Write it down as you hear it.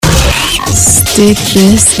Stick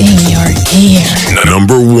this in your ear.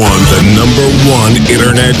 Number one, the #1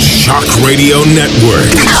 Internet Shock Radio Network.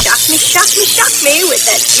 Shock me with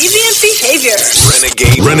that deviant behavior.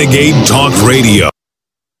 Renegade Talk Radio.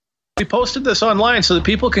 We posted this online so that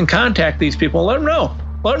people can contact these people and let them know.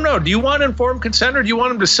 Let them know. Do you want informed consent or do you want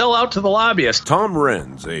them to sell out to the lobbyists? Tom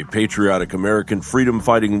Renz, a patriotic American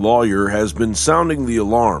freedom-fighting lawyer, has been sounding the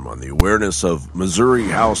alarm on the awareness of Missouri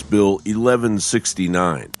House Bill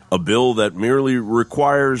 1169, a bill that merely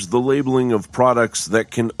requires the labeling of products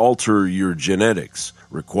that can alter your genetics,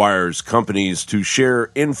 requires companies to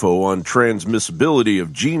share info on transmissibility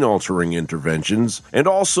of gene-altering interventions, and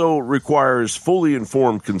also requires fully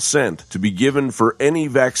informed consent to be given for any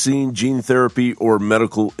vaccine, gene therapy, or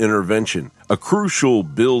medical intervention, a crucial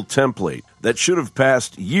bill template that should have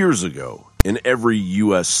passed years ago in every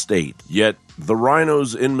U.S. state. Yet, the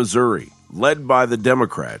rhinos in Missouri, led by the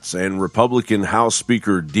Democrats and Republican House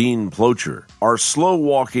Speaker Dean Plocher, are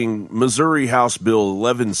slow-walking Missouri House Bill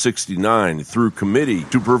 1169 through committee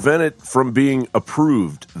to prevent it from being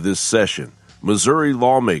approved this session. Missouri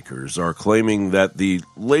lawmakers are claiming that the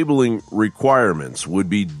labeling requirements would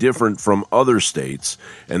be different from other states,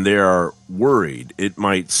 and they are worried it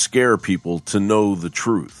might scare people to know the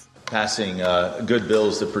truth. Passing good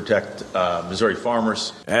bills that protect Missouri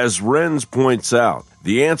farmers. As Renz points out,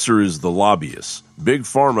 the answer is the lobbyists. Big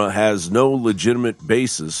Pharma has no legitimate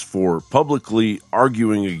basis for publicly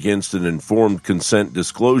arguing against an informed consent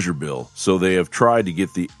disclosure bill, so they have tried to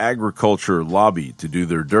get the agriculture lobby to do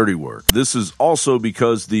their dirty work. This is also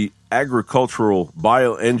because the agricultural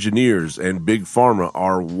bioengineers and Big Pharma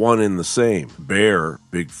are one and the same. Bayer,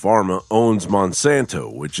 Big Pharma, owns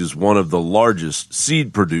Monsanto, which is one of the largest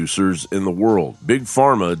seed producers in the world. Big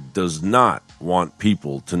Pharma does not want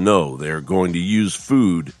people to know they're going to use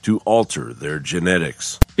food to alter their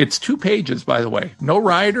genetics. It's 2 pages, by the way. No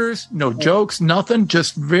riders, no jokes, nothing.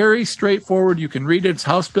 Just very straightforward. You can read it. It's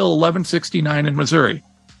House Bill 1169 in Missouri.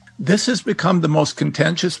 This has become the most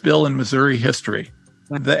contentious bill in Missouri history.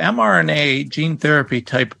 The mRNA gene therapy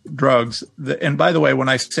type drugs, and by the way, when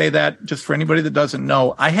I say that, just for anybody that doesn't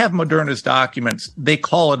know, I have Moderna's documents. They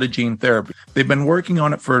call it a gene therapy. They've been working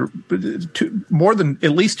on it for more than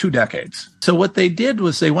at least 2 decades. So what they did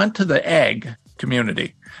was they went to the ag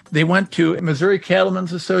community. They went to Missouri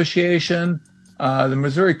Cattlemen's Association, the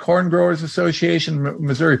Missouri Corn Growers Association,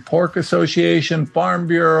 Missouri Pork Association, Farm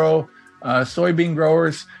Bureau, soybean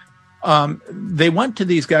growers. They went to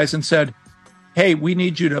these guys and said, hey, we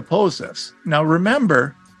need you to oppose this. Now,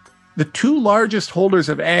 remember, the 2 largest holders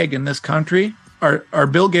of ag in this country are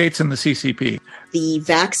Bill Gates and the CCP. The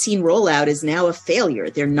vaccine rollout is now a failure.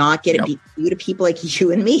 They're not getting it due to people like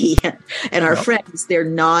you and me and our friends. They're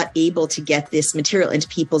not able to get this material into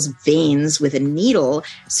people's veins with a needle.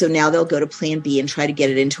 So now they'll go to Plan B and try to get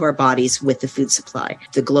it into our bodies with the food supply.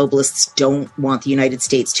 The globalists don't want the United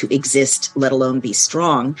States to exist, let alone be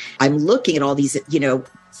strong. I'm looking at all these,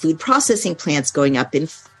 food processing plants going up in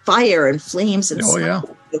fire and flames and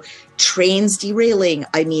trains derailing.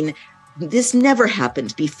 I mean, this never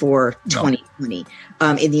happened before 2020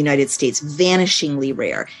 in the United States. Vanishingly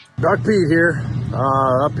rare. Doc Pete here,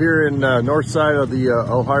 up here in north side of the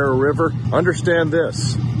Ohio River. Understand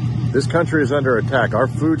this. This country is under attack. Our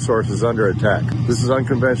food source is under attack. This is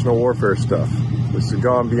unconventional warfare stuff. This has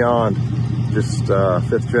gone beyond just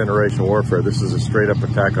 5th generation warfare. This is a straight up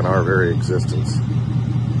attack on our very existence.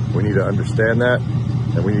 We need to understand that,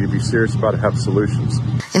 and we need to be serious about it, have solutions.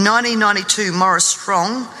 In 1992, Maurice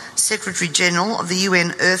Strong, Secretary General of the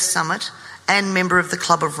UN Earth Summit and member of the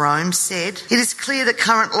Club of Rome, said, "It is clear that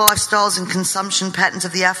current lifestyles and consumption patterns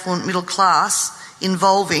of the affluent middle class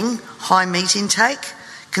involving high meat intake,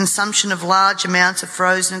 consumption of large amounts of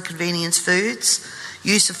frozen and convenience foods,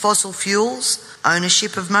 use of fossil fuels,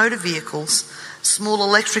 ownership of motor vehicles, small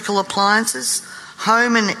electrical appliances,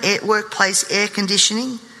 home and workplace air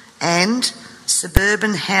conditioning, and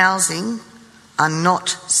suburban housing are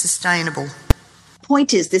not sustainable."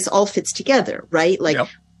 Point is, this all fits together, right?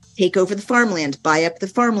 Take over the farmland, buy up the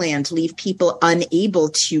farmland, leave people unable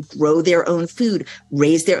to grow their own food,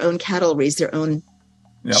 raise their own cattle, raise their own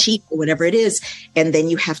sheep, or whatever it is. And then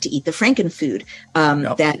you have to eat the frankenfood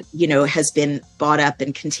that, has been bought up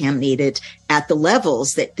and contaminated at the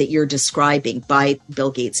levels that you're describing by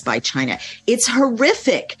Bill Gates, by China. It's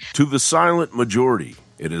horrific. To the silent majority,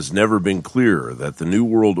 it has never been clearer that the New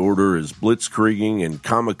World Order is blitzkrieging and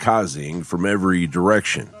kamikazing from every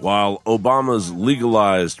direction, while Obama's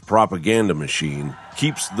legalized propaganda machine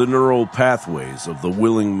keeps the neural pathways of the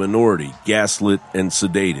willing minority gaslit and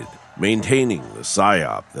sedated. maintaining the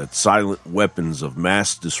psyop that silent weapons of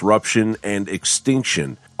mass disruption and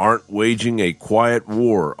extinction aren't waging a quiet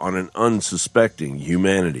war on an unsuspecting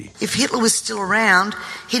humanity. If Hitler was still around,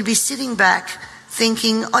 he'd be sitting back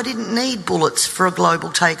thinking, I didn't need bullets for a global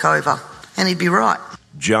takeover. And he'd be right.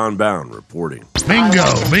 John Bound reporting.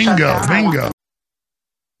 Bingo, bingo, bingo.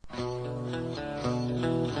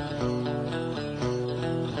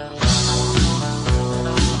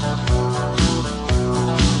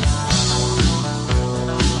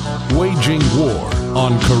 Waging war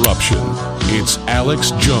on corruption. It's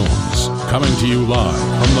Alex Jones coming to you live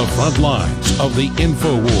from the front lines of the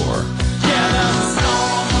Infowar.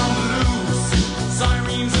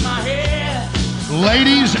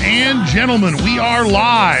 Ladies and gentlemen, we are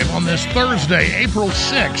live on this Thursday, April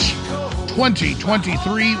 6,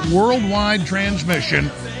 2023, worldwide transmission.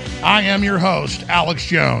 I am your host, Alex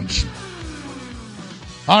Jones.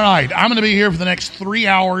 All right, I'm going to be here for the next 3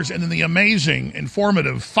 hours, and then the amazing,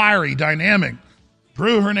 informative, fiery, dynamic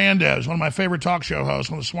Drew Hernandez, one of my favorite talk show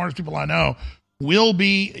hosts, one of the smartest people I know,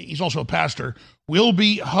 he's also a pastor, will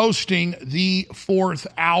be hosting the fourth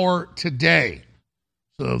hour today.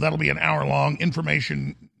 So that'll be an hour-long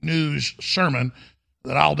information news sermon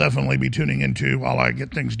that I'll definitely be tuning into while I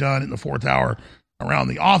get things done in the fourth hour around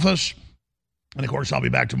the office. And, of course, I'll be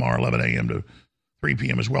back tomorrow, 11 a.m. to 3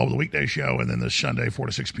 p.m. as well with a weekday show, and then this Sunday, 4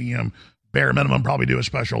 to 6 p.m., bare minimum, probably do a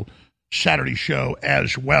special Saturday show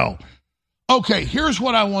as well. Okay, here's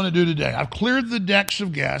what I want to do today. I've cleared the decks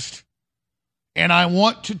of guests, and I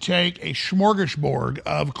want to take a smorgasbord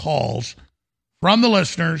of calls from the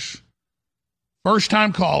listeners,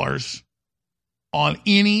 first-time callers, on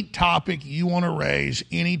any topic you want to raise,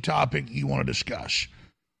 any topic you want to discuss.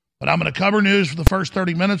 But I'm going to cover news for the first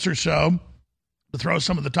 30 minutes or so to throw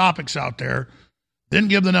some of the topics out there, then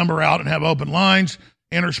give the number out and have open lines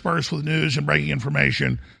interspersed with news and breaking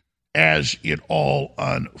information as it all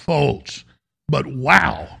unfolds. But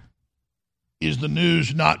wow, is the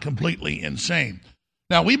news not completely insane?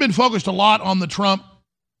 Now, we've been focused a lot on the Trump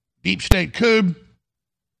deep state coup,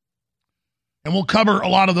 and we'll cover a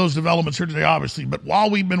lot of those developments here today, obviously. But while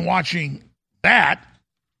we've been watching that,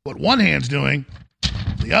 what one hand's doing,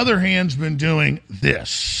 the other hand's been doing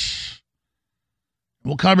this.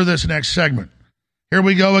 We'll cover this next segment. Here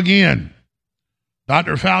we go again.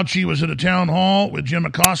 Dr. Fauci was at a town hall with Jim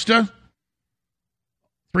Acosta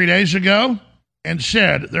 3 days ago and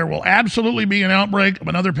said there will absolutely be an outbreak of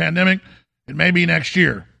another pandemic. It may be next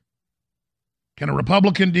year. Can a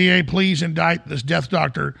Republican DA please indict this death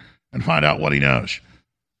doctor and find out what he knows?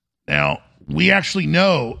 Now, we actually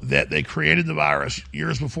know that they created the virus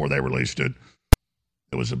years before they released it.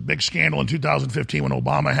 There was a big scandal in 2015 when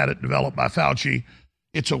Obama had it developed by Fauci.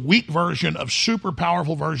 It's a weak version of super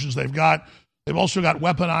powerful versions they've got. They've also got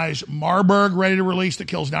weaponized Marburg ready to release that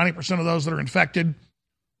kills 90% of those that are infected.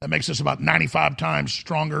 That makes us about 95 times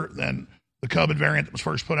stronger than the COVID variant that was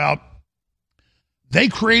first put out. They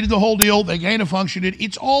created the whole deal. They gained a function.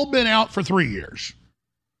 It's all been out for 3 years.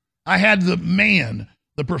 I had the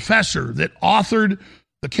professor that authored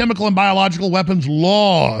the chemical and biological weapons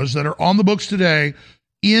laws that are on the books today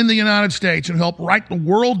in the United States and helped write the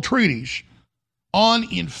world treaties on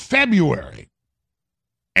in February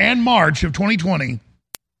and March of 2020,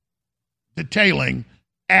 detailing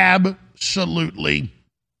absolutely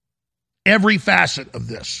every facet of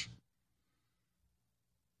this.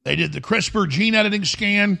 They did the CRISPR gene editing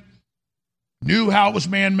scan, knew how it was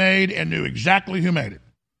man-made, and knew exactly who made it.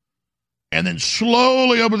 And then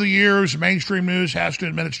slowly over the years, mainstream news has to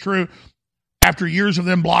admit it's true, after years of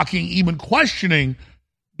them blocking, even questioning,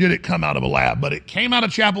 did it come out of a lab? But it came out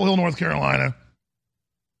of Chapel Hill, North Carolina,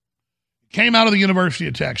 came out of the University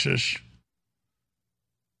of Texas,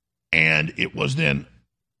 and it was then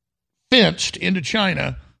fenced into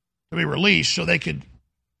China to be released so they could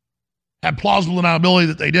have plausible deniability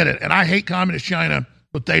that they did it. And I hate communist China,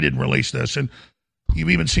 but they didn't release this. And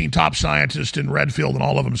you've even seen top scientists in Redfield and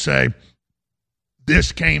all of them say,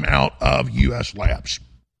 this came out of U.S. labs.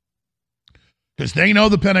 Because they know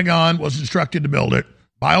the Pentagon was instructed to build it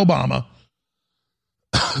by Obama.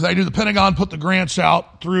 They knew the Pentagon put the grants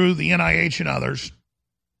out through the NIH and others.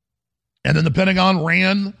 And then the Pentagon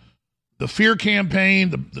ran the fear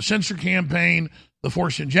campaign, the censor campaign, the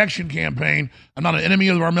forced injection campaign. I'm not an enemy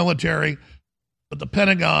of our military, but the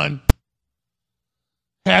Pentagon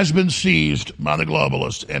has been seized by the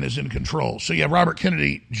globalists and is in control. So you have Robert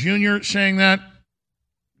Kennedy Jr. saying that.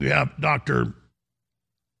 You have Dr.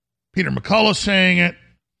 Peter McCullough saying it.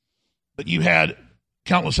 But you had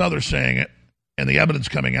countless others saying it. And the evidence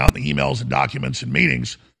coming out, the emails and documents and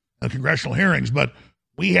meetings and congressional hearings. But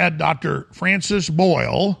we had Dr. Francis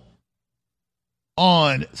Boyle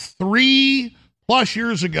on 3+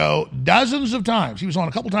 years ago, dozens of times. He was on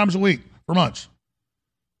a couple times a week for months,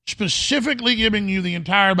 specifically giving you the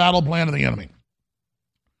entire battle plan of the enemy.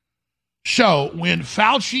 So when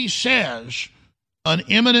Fauci says an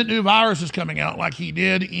imminent new virus is coming out like he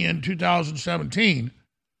did in 2017,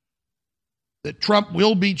 that Trump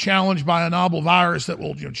will be challenged by a novel virus that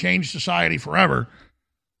will change society forever,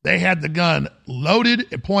 they had the gun loaded,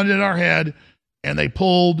 it pointed at our head, and they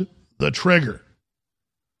pulled the trigger.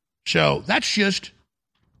 So that's just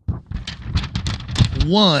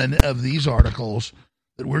one of these articles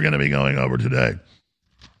that we're going to be going over today.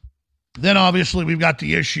 Then obviously we've got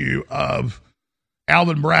the issue of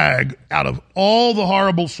Alvin Bragg. Out of all the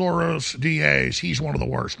horrible Soros DAs, he's one of the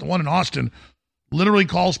worst. The one in Austin literally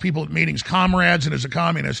calls people at meetings comrades and is a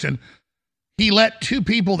communist. And he let 2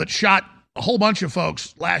 people that shot a whole bunch of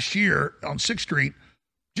folks last year on 6th Street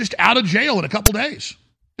just out of jail in a couple days.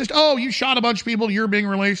 Just, oh, you shot a bunch of people, you're being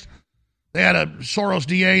released. They had a Soros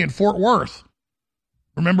DA in Fort Worth.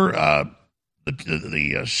 Remember the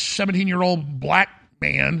 17-year-old black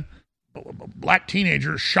man, black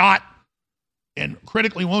teenager, shot and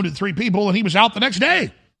critically wounded 3 people, and he was out the next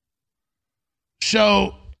day.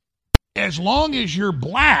 So as long as you're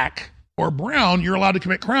black or brown, you're allowed to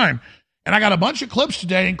commit crime. And I got a bunch of clips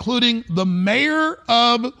today, including the mayor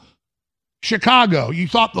of Chicago. You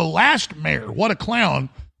thought the last mayor, what a clown,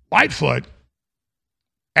 Lightfoot,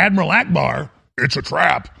 Admiral Akbar, it's a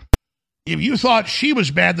trap. If you thought she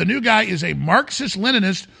was bad, the new guy is a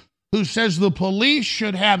Marxist-Leninist who says the police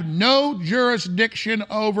should have no jurisdiction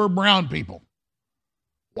over brown people.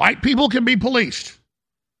 White people can be policed,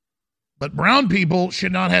 but brown people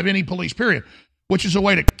should not have any police, period, which is a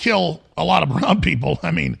way to kill a lot of brown people.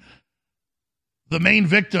 I mean, the main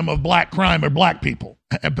victim of black crime are black people,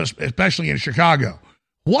 especially in Chicago.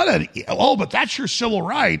 But that's your civil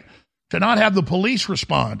right to not have the police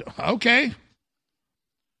respond. Okay.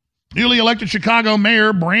 Newly elected Chicago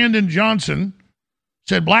Mayor Brandon Johnson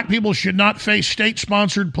said black people should not face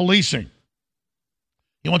state-sponsored policing.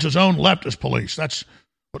 He wants his own leftist police. That's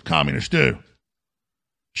what communists do.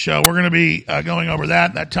 So we're going to be going over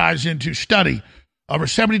that. That ties into study. Over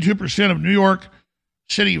 72% of New York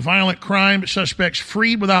City violent crime suspects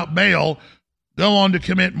freed without bail go on to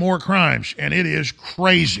commit more crimes. And it is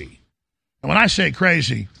crazy. And when I say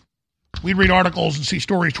crazy, we'd read articles and see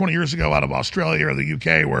stories 20 years ago out of Australia or the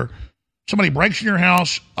UK where somebody breaks in your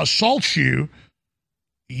house, assaults you,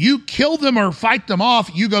 you kill them or fight them off,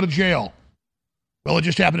 you go to jail. Well, it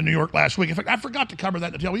just happened in New York last week. In fact, I forgot to cover that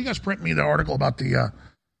in detail. Will you guys print me the article about the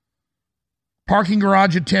parking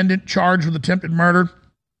garage attendant charged with attempted murder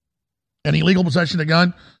and illegal possession of a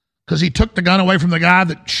gun because he took the gun away from the guy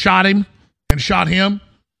that shot him and shot him?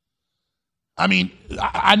 I mean,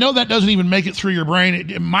 I know that doesn't even make it through your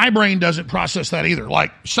brain. My brain doesn't process that either.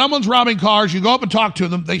 Like, someone's robbing cars, you go up and talk to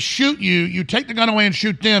them, they shoot you, you take the gun away and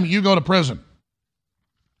shoot them, you go to prison.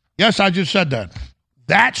 Yes, I just said that.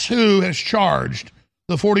 That's who has charged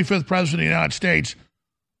the 45th president of the United States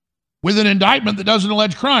with an indictment that doesn't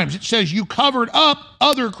allege crimes. It says you covered up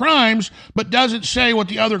other crimes, but doesn't say what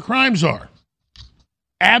the other crimes are.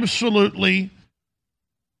 Absolutely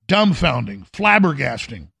dumbfounding,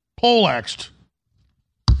 flabbergasting, poleaxed.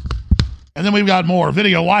 And then we've got more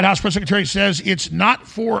video. White House press secretary says it's not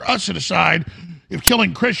for us to decide if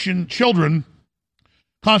killing Christian children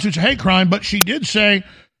constitutes a hate crime, but she did say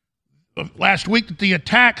last week that the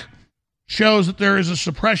attack shows that there is a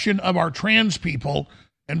suppression of our trans people,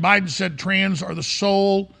 and Biden said trans are the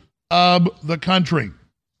soul of the country.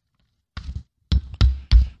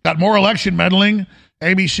 Got more election meddling.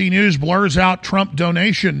 ABC News blurs out Trump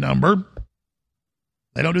donation number.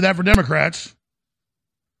 They don't do that for Democrats.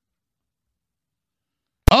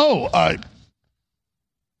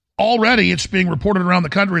 Already it's being reported around the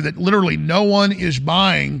country that literally no one is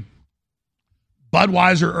buying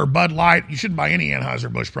Budweiser or Bud Light. You shouldn't buy any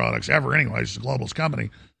Anheuser-Busch products ever anyways. It's a globalist company.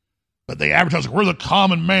 But they advertise like, we're the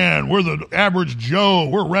common man. We're the average Joe.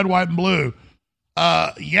 We're red, white, and blue.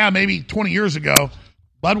 Maybe 20 years ago,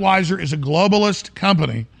 Budweiser is a globalist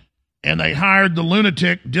company, and they hired the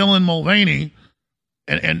lunatic Dylan Mulvaney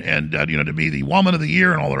and to be the woman of the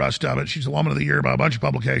year and all the rest of it. She's the woman of the year by a bunch of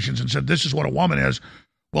publications and said, this is what a woman is.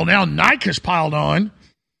 Well, now Nike has piled on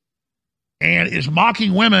and is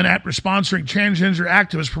mocking women after sponsoring transgender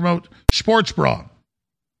activists promote sports bra.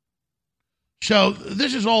 So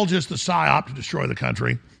this is all just the psyop to destroy the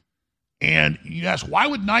country. And you ask, why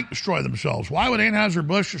would Nike destroy themselves? Why would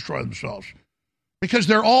Anheuser-Busch destroy themselves? Because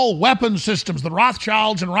they're all weapon systems. The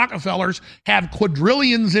Rothschilds and Rockefellers have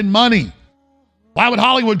quadrillions in money. Why would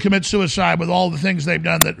Hollywood commit suicide with all the things they've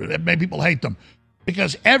done that made people hate them?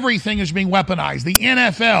 because everything is being weaponized. The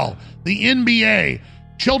NFL, the NBA,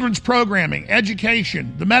 children's programming,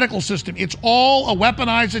 education, the medical system. It's all a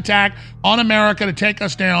weaponized attack on America to take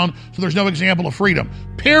us down, so there's no example of freedom.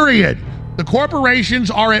 Period. The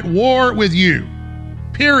corporations are at war with you.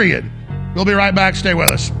 Period. We'll be right back. Stay with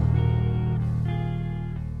us.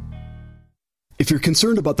 If you're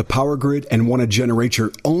concerned about the power grid and want to generate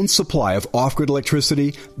your own supply of off-grid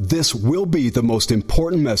electricity, this will be the most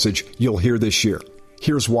important message you'll hear this year.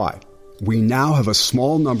 Here's why. We now have a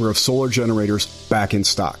small number of solar generators back in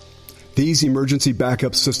stock. These emergency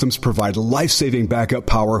backup systems provide life-saving backup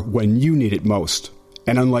power when you need it most.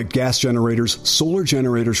 And unlike gas generators, solar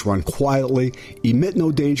generators run quietly, emit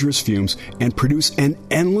no dangerous fumes, and produce an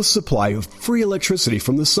endless supply of free electricity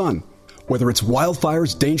from the sun. Whether it's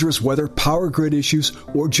wildfires, dangerous weather, power grid issues,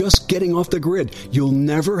 or just getting off the grid, you'll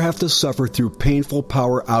never have to suffer through painful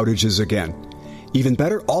power outages again. Even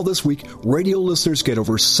better, all this week, radio listeners get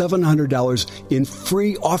over $700 in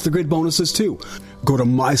free off-the-grid bonuses too. Go to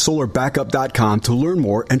mysolarbackup.com to learn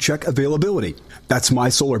more and check availability. That's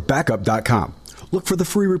mysolarbackup.com. Look for the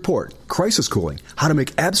free report, Crisis Cooling, how to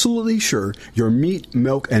make absolutely sure your meat,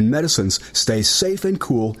 milk, and medicines stay safe and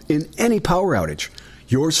cool in any power outage.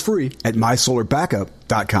 Yours free at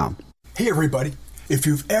mysolarbackup.com. Hey everybody, if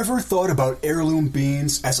you've ever thought about heirloom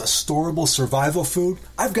beans as a storable survival food,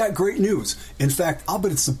 I've got great news. In fact, I'll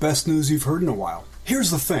bet it's the best news you've heard in a while.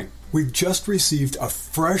 Here's the thing. We've just received a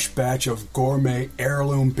fresh batch of gourmet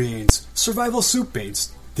heirloom beans, survival soup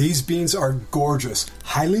beans. These beans are gorgeous,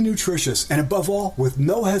 highly nutritious, and above all, with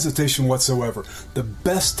no hesitation whatsoever, the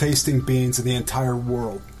best tasting beans in the entire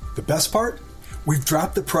world. The best part? We've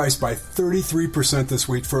dropped the price by 33% this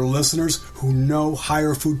week for listeners who know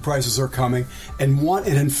higher food prices are coming and want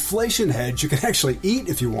an inflation hedge you can actually eat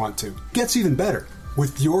if you want to. Gets even better.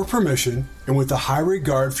 With your permission and with a high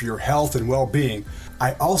regard for your health and well-being,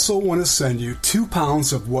 I also want to send you 2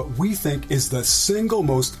 pounds of what we think is the single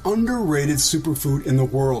most underrated superfood in the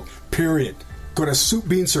world, period. Go to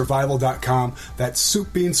soupbeansurvival.com, that's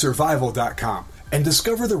soupbeansurvival.com, and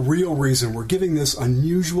discover the real reason we're giving this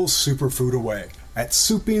unusual superfood away at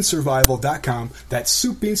soupbeansurvival.com, that's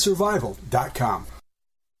soupbeansurvival.com.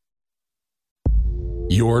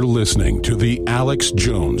 You're listening to The Alex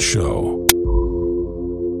Jones Show.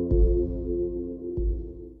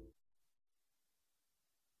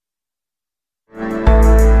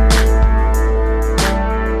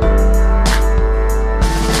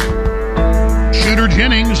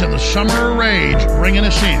 Jennings and the Summer of Rage bringing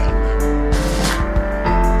us in.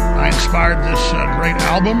 I inspired this great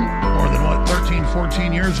album more than, 13,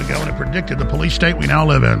 14 years ago, and it predicted the police state we now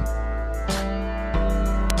live in.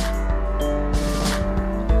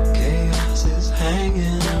 Chaos is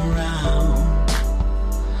hanging around.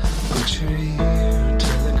 Put your ear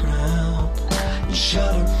to the ground and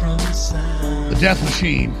shudder from the sound. The Death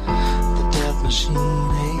Machine. The Death Machine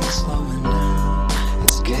ain't slowing down.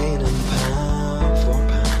 It's gaining pound.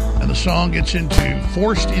 The song gets into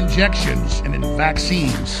forced injections and in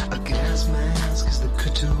vaccines. A gas mask is the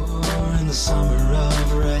couture in the summer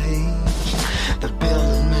of rage. They're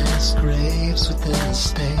building mass graves within the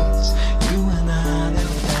states. You and I, they'll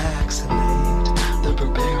vaccinate. They're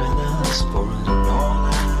preparing us for an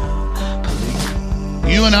all-out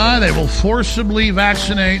police. You and I, they will forcibly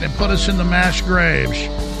vaccinate and put us in the mass graves.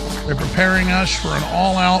 They're preparing us for an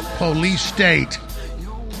all-out police state.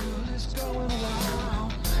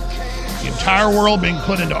 The entire world being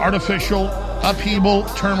put into artificial upheaval,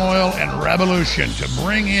 turmoil, and revolution to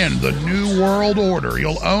bring in the new world order.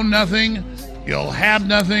 You'll own nothing, you'll have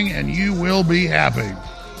nothing, and you will be happy.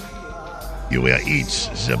 You will eat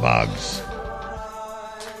the bugs.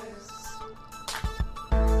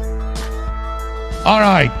 All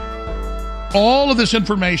right. All of this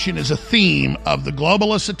information is a theme of the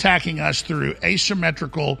globalists attacking us through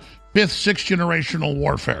asymmetrical 5th, 6th generational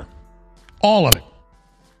warfare. All of it.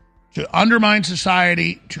 To undermine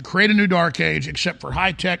society, to create a new dark age, except for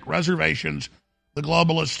high-tech reservations the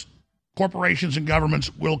globalist corporations and governments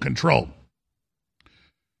will control.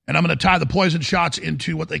 And I'm going to tie the poison shots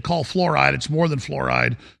into what they call fluoride. It's more than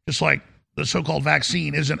fluoride, just like the so-called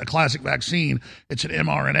vaccine isn't a classic vaccine. It's an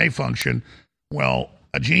mRNA function. Well,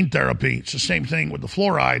 a gene therapy, it's the same thing with the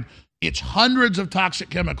fluoride. It's hundreds of toxic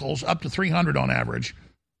chemicals, up to 300 on average.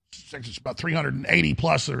 It's about 380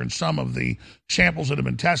 plus that are in some of the samples that have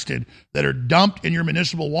been tested that are dumped in your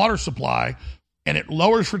municipal water supply, and it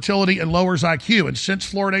lowers fertility and lowers IQ. And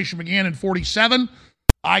since fluoridation began in 1947,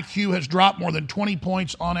 IQ has dropped more than 20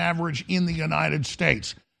 points on average in the United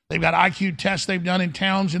States. They've got IQ tests they've done in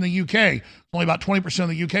towns in the UK. Only about 20% of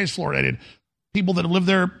the UK is fluoridated. People that have lived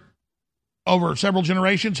there over several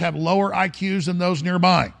generations have lower IQs than those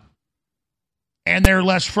nearby. And they're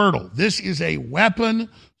less fertile. This is a weapon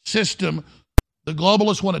system. The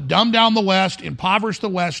globalists want to dumb down the West, impoverish the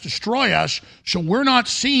West, destroy us, so we're not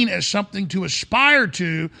seen as something to aspire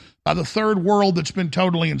to by the third world that's been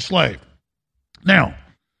totally enslaved. Now,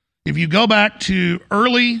 if you go back to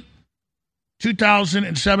early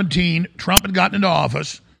 2017, Trump had gotten into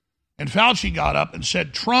office, and Fauci got up and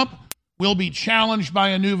said Trump will be challenged by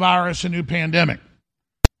a new virus, a new pandemic.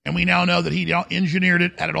 And we now know that he engineered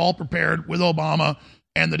it, had it all prepared with Obama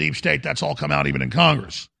and the deep state. That's all come out even in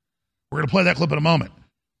Congress. We're going to play that clip in a moment.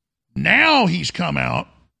 Now he's come out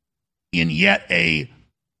in yet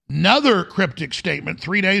another cryptic statement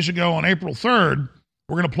 3 days ago on April 3rd.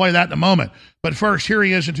 We're going to play that in a moment. But first, here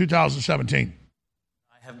he is in 2017.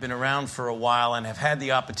 I have been around for a while and have had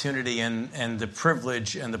the opportunity and the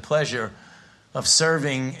privilege and the pleasure of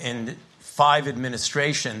serving in 5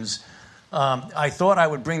 administrations. I thought I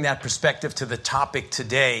would bring that perspective to the topic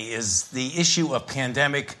today, is the issue of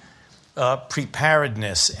pandemic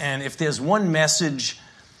preparedness. And if there's one message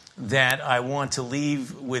that I want to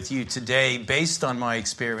leave with you today based on my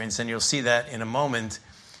experience, and you'll see that in a moment,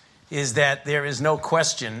 is that there is no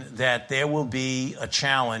question that there will be a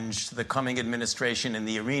challenge to the coming administration in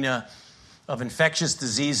the arena of infectious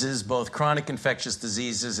diseases, both chronic infectious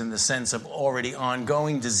diseases in the sense of already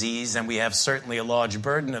ongoing disease, and we have certainly a large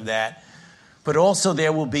burden of that, but also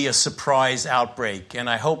there will be a surprise outbreak. And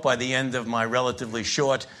I hope by the end of my relatively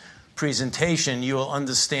short presentation, you will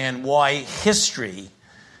understand why history,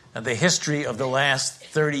 the history of the last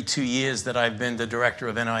 32 years that I've been the director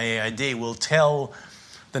of NIAID, will tell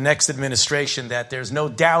the next administration that there's no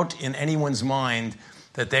doubt in anyone's mind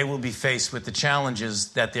that they will be faced with the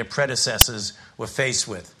challenges that their predecessors were faced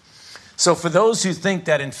with. So for those who think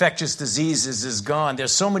that infectious diseases is gone,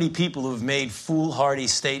 there's so many people who've made foolhardy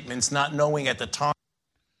statements not knowing at the time.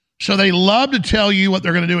 So they love to tell you what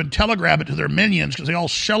they're going to do and telegraph it to their minions because they all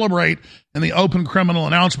celebrate in the open criminal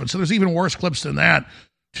announcement. So there's even worse clips than that.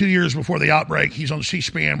 2 years before the outbreak, he's on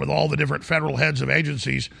C-SPAN with all the different federal heads of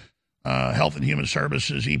agencies, Health and Human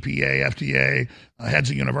Services, EPA, FDA,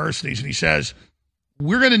 heads of universities. And he says,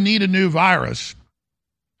 we're going to need a new virus,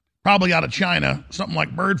 probably out of China, something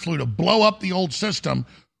like bird flu, to blow up the old system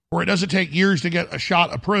where it doesn't take years to get a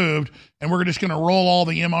shot approved, and we're just going to roll all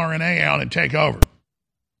the mRNA out and take over.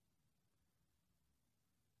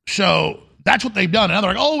 So that's what they've done. Now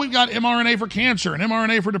they're like, oh, we've got mRNA for cancer and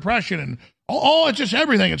mRNA for depression, and it's just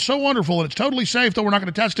everything. It's so wonderful, and it's totally safe, though we're not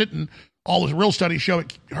going to test it, and all the real studies show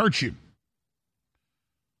it hurts you.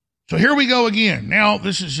 So here we go again. Now,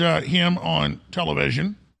 this is him on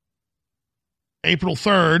television, April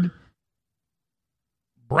 3rd,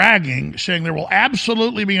 bragging, saying there will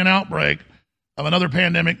absolutely be an outbreak of another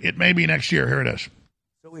pandemic. It may be next year. Here it is.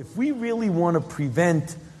 So if we really want to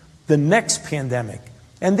prevent the next pandemic,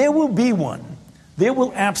 and there will be one, there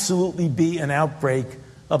will absolutely be an outbreak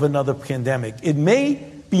of another pandemic. It may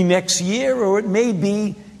be next year, or it may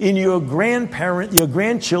be in your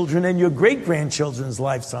grandchildren, and your great-grandchildren's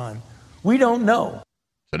lifetime. We don't know.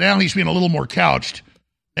 So now he's being a little more couched.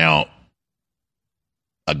 Now,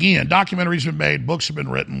 again, documentaries have been made, books have been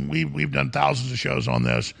written. We've done thousands of shows on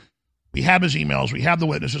this. We have his emails, we have the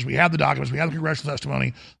witnesses, we have the documents, we have the congressional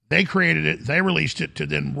testimony. They created it, they released it to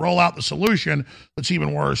then roll out the solution that's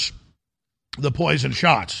even worse, the poison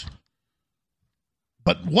shots.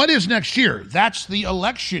 But what is next year? That's the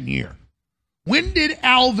election year. When did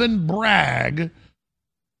Alvin Bragg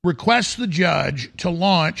request the judge to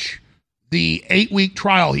launch the 8-week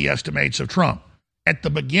trial he estimates of Trump? At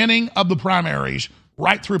the beginning of the primaries,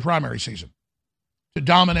 right through primary season, to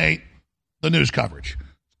dominate the news coverage.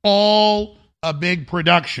 All a big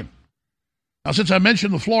production. Now, since I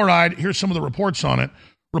mentioned the fluoride, here's some of the reports on it.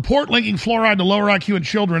 Report linking fluoride to lower IQ in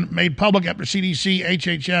children made public after CDC,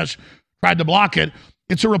 HHS tried to block it.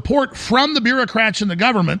 It's a report from the bureaucrats in the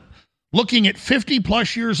government looking at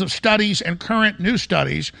 50-plus years of studies and current new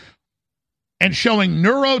studies and showing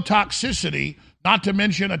neurotoxicity, not to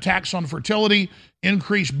mention attacks on fertility,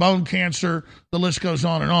 increased bone cancer, the list goes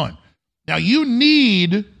on and on. Now, you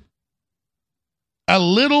need a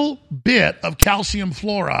little bit of calcium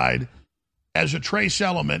fluoride as a trace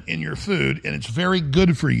element in your food, and it's very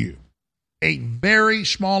good for you. A very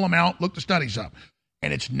small amount, look the studies up.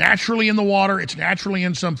 And it's naturally in the water, it's naturally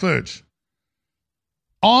in some foods.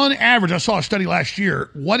 On average, I saw a study last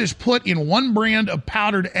year, what is put in one brand of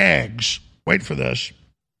powdered eggs, wait for this,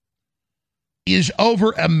 is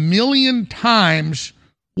over 1 million times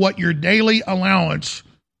what your daily allowance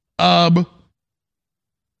of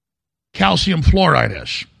calcium fluoride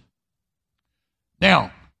is.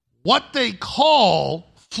 Now, what they call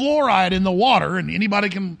fluoride in the water, and anybody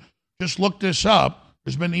can just look this up.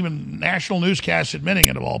 There's been even national newscasts admitting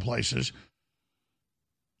it, of all places,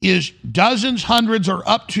 is dozens, hundreds, or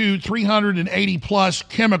up to 380 plus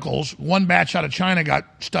chemicals. One batch out of China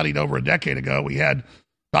got studied over a decade ago. We had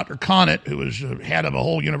Dr. Conant, who was head of a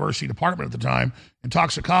whole university department at the time, in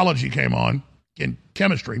toxicology came on, in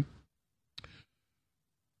chemistry.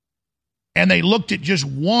 And they looked at just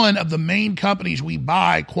one of the main companies we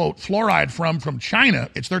buy, quote, fluoride from China.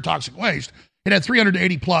 It's their toxic waste. It had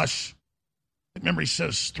 380 plus, memory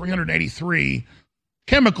says 383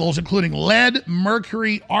 chemicals, including lead,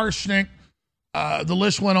 mercury, arsenic. The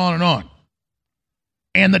list went on and on.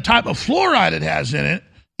 And the type of fluoride it has in it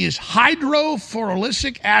is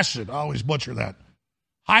hydrofluorosilicic acid. I always butcher that.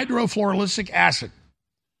 Hydrofluorosilicic acid,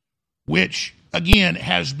 which, again,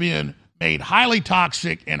 has been made highly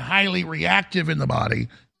toxic and highly reactive in the body.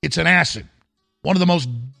 It's an acid. One of the most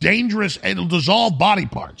dangerous, it'll dissolve body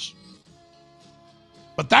parts.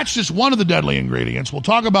 But that's just one of the deadly ingredients. We'll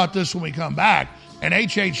talk about this when we come back. And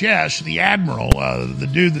HHS, the admiral, the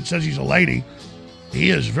dude that says he's a lady,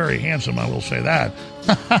 he is very handsome, I will say that.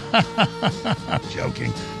 I'm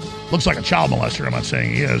joking. Looks like a child molester. I'm not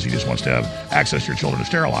saying he is. He just wants to have access to your children to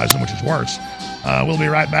sterilize them, which is worse. We'll be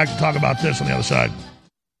right back to talk about this on the other side.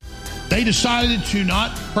 They decided to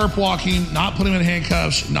not perp walk him, not put him in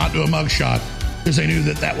handcuffs, not do a mugshot, because they knew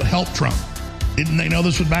that that would help Trump. Didn't they know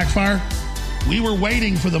this would backfire? We were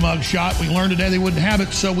waiting for the mugshot. We learned today they wouldn't have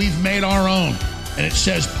it, so we've made our own. And it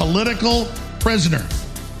says political prisoner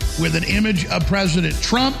with an image of President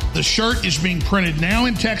Trump. The shirt is being printed now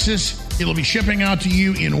in Texas. It'll be shipping out to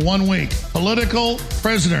you in 1 week. Political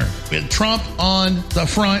prisoner with Trump on the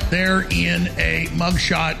front there in a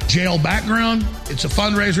mugshot jail background. It's a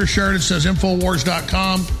fundraiser shirt. It says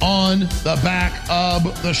Infowars.com on the back of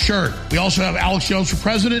the shirt. We also have Alex Jones for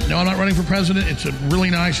president. No, I'm not running for president. It's a really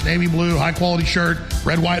nice navy blue, high quality shirt.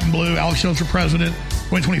 Red, white, and blue. Alex Jones for president.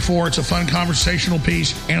 2024. It's a fun conversational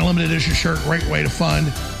piece and a limited edition shirt. Great way to fund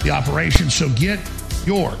the operation. So get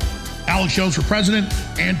your Alex Jones for president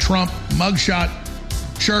and Trump mugshot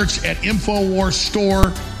shirts at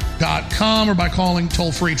InfoWarsStore.com or by calling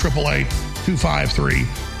toll-free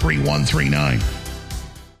 888-253-3139.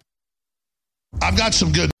 I've got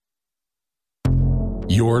some good.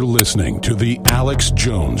 You're listening to The Alex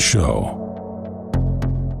Jones Show.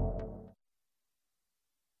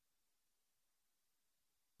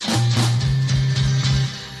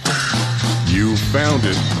 You found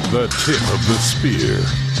it, the tip of the spear.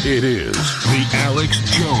 It is The Alex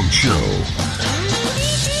Jones Show.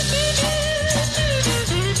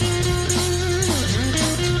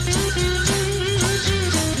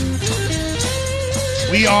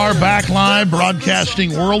 We are back live,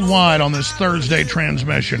 broadcasting worldwide on this Thursday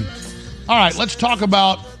transmission. All right, let's talk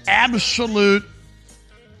about absolute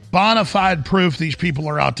bona fide proof these people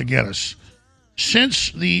are out to get us.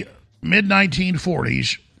 Since the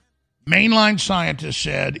mid-1940s, mainline scientists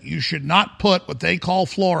said you should not put what they call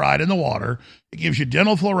fluoride in the water. It gives you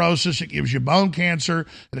dental fluorosis. It gives you bone cancer.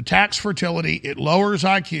 It attacks fertility. It lowers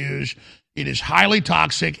IQs. It is highly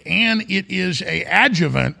toxic, and it is an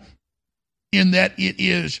adjuvant in that it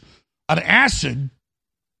is an acid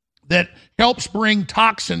that helps bring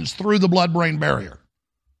toxins through the blood-brain barrier.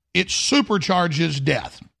 It supercharges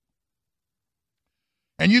death.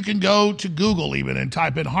 And you can go to Google even and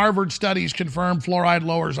type in Harvard studies confirm fluoride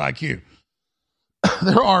lowers IQ.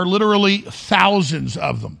 There are literally thousands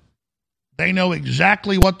of them. They know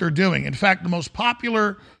exactly what they're doing. In fact, the most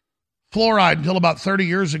popular fluoride until about 30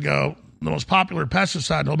 years ago, the most popular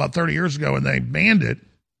pesticide until about 30 years ago, and they banned it,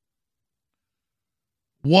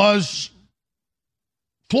 was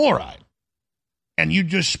fluoride. And you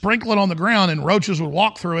just sprinkle it on the ground and roaches would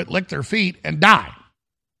walk through it, lick their feet, and die.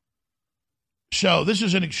 So this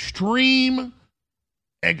is an extreme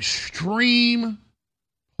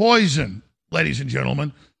poison, ladies and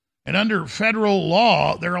gentlemen. And under federal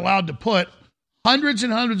law, they're allowed to put hundreds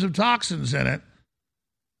and hundreds of toxins in it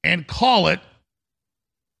and call it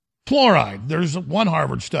fluoride. There's one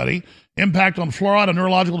Harvard study, impact on fluoride on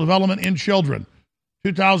neurological development in children.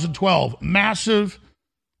 2012, massive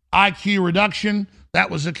IQ reduction. That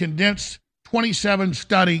was a condensed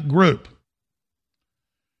 27-study group.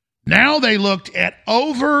 Now they looked at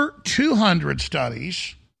over 200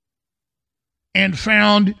 studies and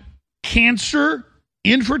found cancer,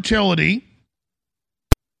 infertility,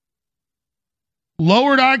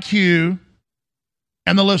 lowered IQ,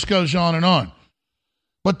 and the list goes on and on.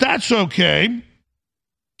 But that's okay,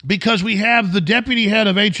 because we have the deputy head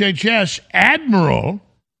of HHS, Admiral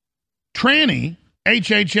Tranny,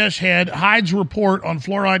 HHS head, Hyde's report on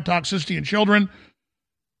fluoride toxicity in children.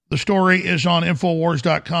 The story is on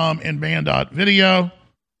Infowars.com and Band.video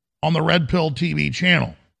on the Red Pill TV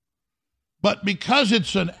channel. But because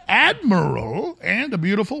it's an admiral and a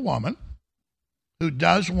beautiful woman who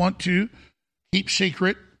does want to keep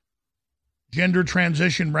secret gender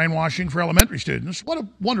transition brainwashing for elementary students, what a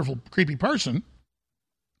wonderful, creepy person,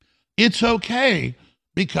 it's okay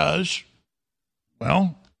because,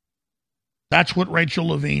 well, that's what Rachel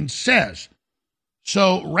Levine says.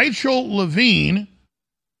 So Rachel Levine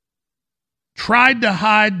tried to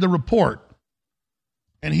hide the report.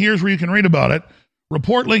 And here's where you can read about it.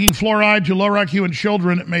 Report linking fluoride to lower IQ in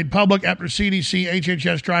children made public after CDC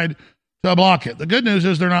HHS tried to block it. The good news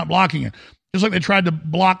is they're not blocking it. Just like they tried to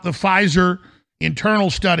block the Pfizer internal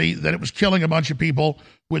study that it was killing a bunch of people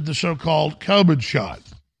with the so-called COVID shot.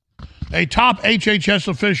 A top HHS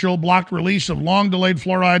official blocked release of long-delayed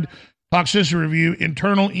fluoride toxicity review,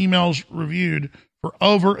 internal emails reviewed for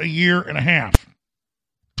over a year and a half.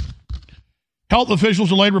 Health officials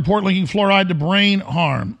delayed report linking fluoride to brain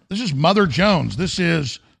harm. This is Mother Jones. This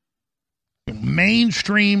is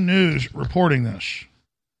mainstream news reporting this.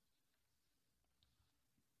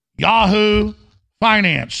 Yahoo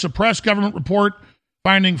Finance. Suppressed government report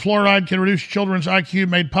finding fluoride can reduce children's IQ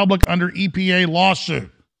made public under EPA lawsuit.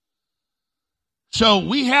 So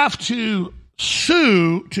we have to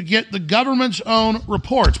sue to get the government's own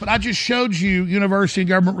reports. But I just showed you university and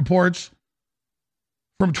government reports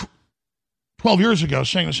from 12 years ago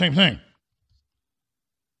saying the same thing.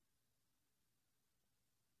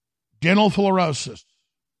 Dental fluorosis,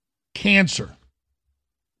 cancer,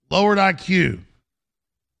 lowered IQ,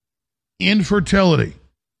 infertility.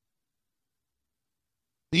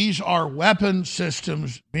 These are weapon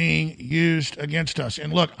systems being used against us.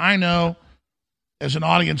 And look, I know as an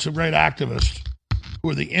audience of great activists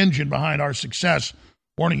who are the engine behind our success,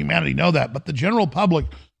 warning humanity, know that. But the general public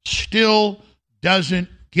still doesn't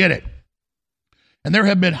get it. And there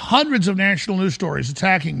have been hundreds of national news stories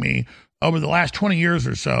attacking me over the last 20 years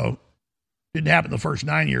or so. Didn't happen the first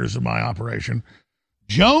 9 years of my operation.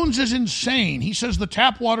 Jones is insane. He says the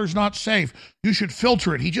tap water's not safe. You should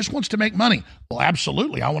filter it. He just wants to make money. Well,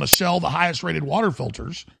 absolutely. I want to sell the highest rated water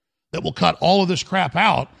filters that will cut all of this crap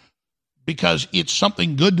out because it's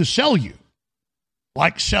something good to sell you.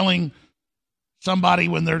 Like selling somebody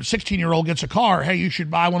when their 16-year-old gets a car, hey, you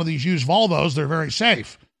should buy one of these used Volvos. They're very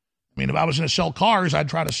safe. I mean, if I was going to sell cars, I'd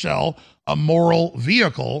try to sell a moral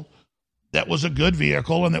vehicle that was a good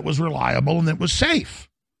vehicle and that was reliable and that was safe.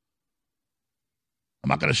 I'm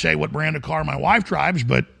not going to say what brand of car my wife drives,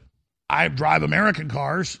 but I drive American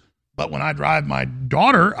cars. But when I drive my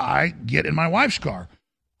daughter, I get in my wife's car.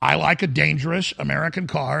 I like a dangerous American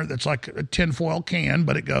car that's like a tinfoil can,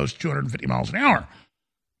 but it goes 250 miles an hour.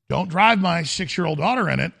 Don't drive my 6-year-old daughter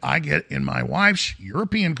in it. I get in my wife's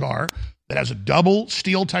European car that has a double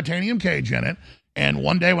steel titanium cage in it. And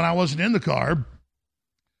one day when I wasn't in the car,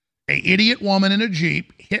 an idiot woman in a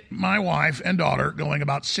Jeep hit my wife and daughter going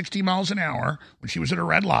about 60 miles an hour when she was at a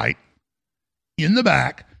red light in the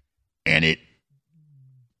back, and it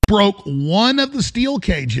broke one of the steel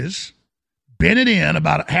cages, bent it in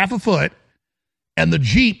about half a foot, and the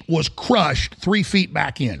Jeep was crushed 3 feet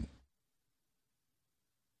back in.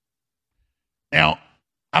 Now,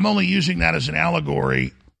 I'm only using that as an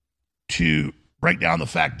allegory to break down the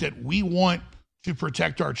fact that we want to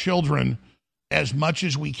protect our children as much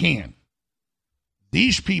as we can.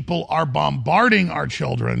 These people are bombarding our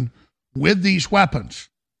children with these weapons.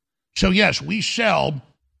 So yes, we sell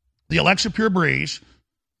the Alexa Pure Breeze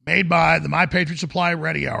made by the My Patriot Supply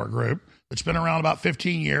Ready Hour group that's been around about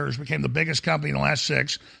 15 years, became the biggest company in the last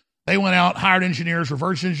 6. They went out, hired engineers,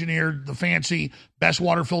 reverse engineered the fancy best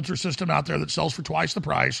water filter system out there that sells for twice the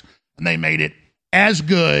price, and they made it as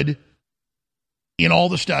good in all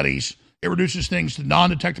the studies. It reduces things to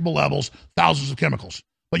non-detectable levels, thousands of chemicals.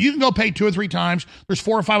 But you can go pay 2 or 3 times. There's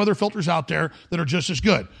 4 or 5 other filters out there that are just as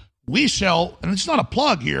good. We sell, and it's not a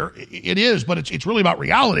plug here, it is, but it's really about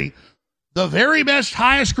reality, the very best,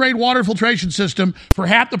 highest grade water filtration system for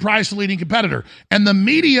half the price of the leading competitor. And the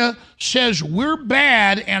media says we're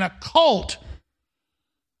bad and a cult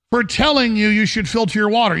for telling you should filter your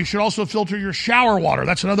water. You should also filter your shower water.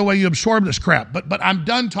 That's another way you absorb this crap. But I'm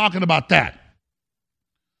done talking about that.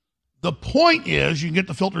 The point is you can get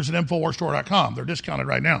the filters at InfoWarsStore.com. They're discounted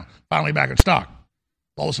right now. Finally back in stock.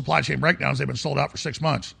 All the supply chain breakdowns, they've been sold out for 6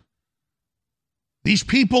 months. These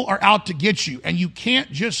people are out to get you, and you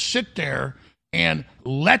can't just sit there and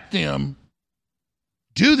let them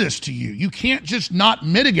do this to you. You can't just not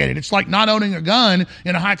mitigate it. It's like not owning a gun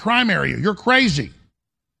in a high crime area. You're crazy.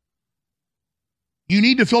 You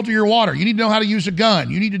need to filter your water. You need to know how to use a gun.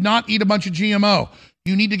 You need to not eat a bunch of GMO.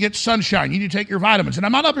 You need to get sunshine. You need to take your vitamins. And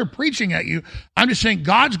I'm not up here preaching at you. I'm just saying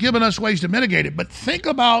God's given us ways to mitigate it. But think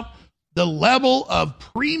about the level of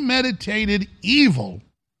premeditated evil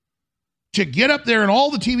to get up there and all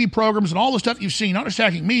the TV programs and all the stuff you've seen, not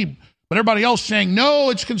attacking me, but everybody else saying, no,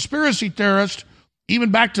 it's conspiracy theorists.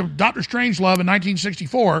 Even back to Dr. Strangelove in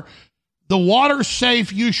 1964, the water's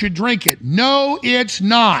safe, you should drink it. No, it's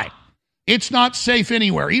not. It's not safe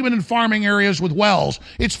anywhere. Even in farming areas with wells,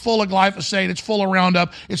 it's full of glyphosate, it's full of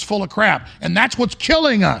Roundup, it's full of crap. And that's what's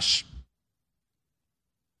killing us.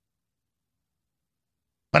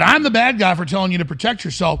 But I'm the bad guy for telling you to protect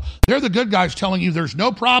yourself. They're the good guys telling you there's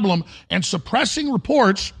no problem and suppressing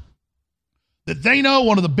reports that they know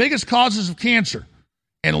one of the biggest causes of cancer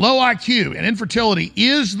and low IQ and infertility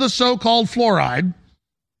is the so-called fluoride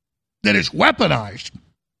that is weaponized,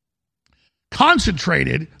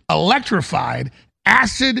 concentrated, electrified,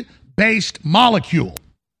 acid-based molecule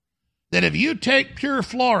that if you take pure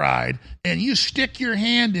fluoride and you stick your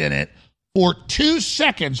hand in it for 2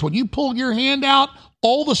 seconds, when you pull your hand out,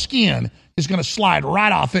 all the skin is going to slide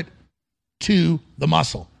right off it to the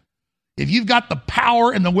muscle. If you've got the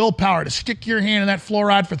power and the willpower to stick your hand in that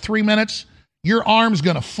fluoride for 3 minutes, your arm's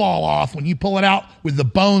going to fall off when you pull it out with the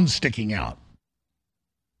bones sticking out.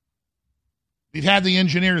 We've had the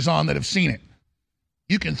engineers on that have seen it.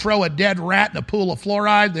 You can throw a dead rat in a pool of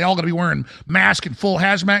fluoride. They all got to be wearing masks and full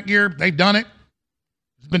hazmat gear. They've done it.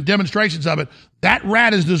 There's been demonstrations of it. That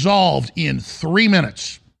rat is dissolved in 3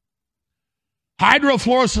 minutes.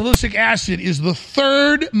 Hydrofluorosilicic acid is the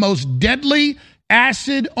third most deadly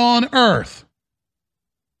acid on earth.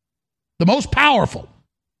 The most powerful.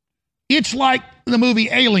 It's like the movie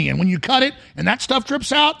Alien. When you cut it and that stuff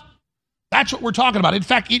drips out, that's what we're talking about. In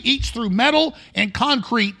fact, it eats through metal and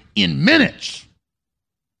concrete in minutes.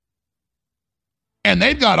 And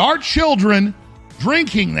they've got our children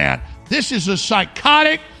drinking that. This is a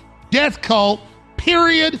psychotic death cult,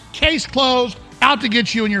 period, case closed, out to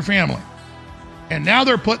get you and your family. And now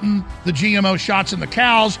they're putting the GMO shots in the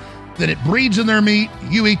cows, that it breeds in their meat,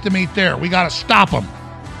 you eat the meat there. We got to stop them.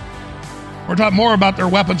 We're talking more about their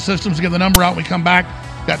weapon systems. Get the number out when we come back.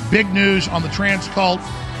 Got big news on the trans cult.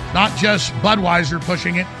 Not just Budweiser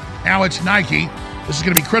pushing it. Now it's Nike. This is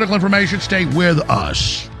going to be critical information. Stay with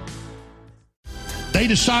us. They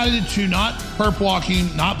decided to not perp walk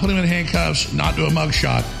him, not put him in handcuffs, not do a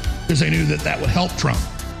mugshot, because they knew that that would help Trump.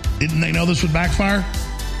 Didn't they know this would backfire?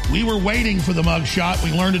 We were waiting for the mugshot.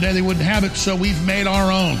 We learned today they wouldn't have it, so we've made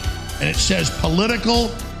our own. And it says political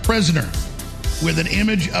prisoner with an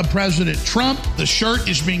image of President Trump. The shirt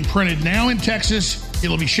is being printed now in Texas.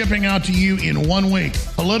 It'll be shipping out to you in 1 week.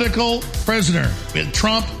 Political prisoner with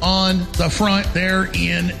Trump on the front there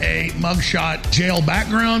in a mugshot jail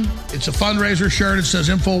background. It's a fundraiser shirt. It says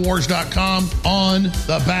Infowars.com on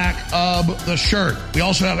the back of the shirt. We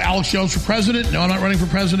also have Alex Jones for president. No, I'm not running for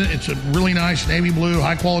president. It's a really nice navy blue,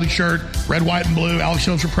 high quality shirt, red, white, and blue. Alex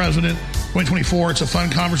Jones for president 2024. It's a fun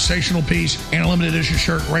conversational piece and a limited edition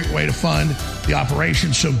shirt. Great way to fund the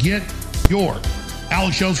operation. So get your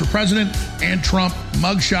Alex Jones for president and Trump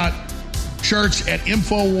mugshot shirts at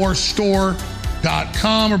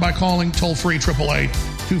InfoWarsStore.com or by calling toll-free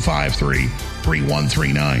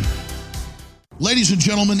 888-253-3139. Ladies and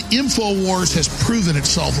gentlemen, Infowars has proven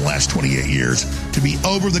itself the last 28 years to be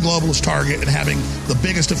over the globalist target and having the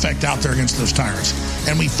biggest effect out there against those tyrants.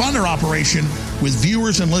 And we fund our operation with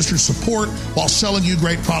viewers and listeners' support while selling you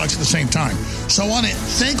great products at the same time. So I want to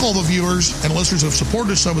thank all the viewers and listeners who have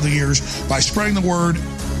supported us over the years by spreading the word,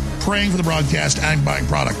 praying for the broadcast, and buying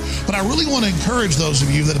product. But I really want to encourage those of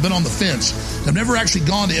you that have been on the fence, that have never actually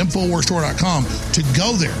gone to InfoWarsStore.com, to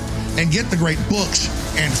go there and get the great books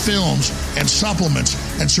and films and supplements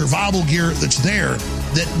and survival gear that's there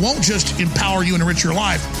that won't just empower you and enrich your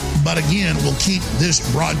life, but again, will keep this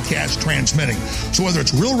broadcast transmitting. So whether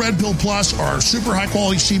it's Real Red Pill Plus or our super high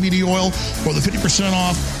quality CBD oil or the 50%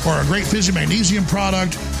 off or our great Physi Magnesium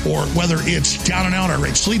product, or whether it's Down and Out, our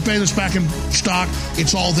great Sleep Aid that's back in stock,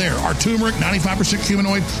 it's all there. Our turmeric, 95%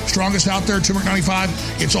 humanoid, strongest out there, turmeric 95,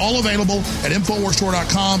 it's all available at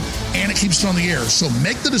InfoWarsStore.com, and it keeps us on the air. So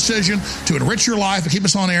make the decision to enrich your life and keep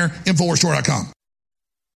us on air, InfoWarsStore.com.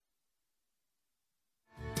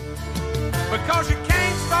 Because you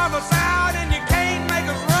can't starve us out and you can't make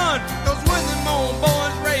us run. Because when them old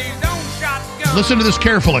boys raised on shotguns. Listen to this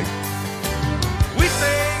carefully. We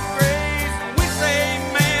say grace and we say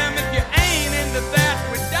ma'am. If you ain't into that,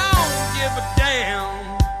 we don't give a damn.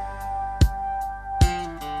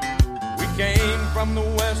 We came from the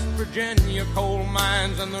West Virginia coal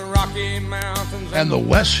mines and the Rocky Mountains and the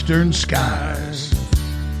western skies.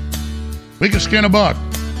 We can skin a buck.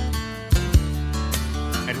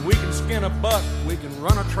 And we can skin skin a buck, we can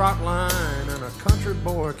run a trot line, and a country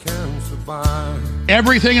boy can survive.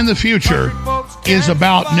 Everything in the future is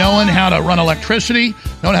about knowing how to run electricity,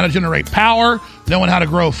 knowing how to generate power, knowing how to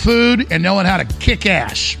grow food, and knowing how to kick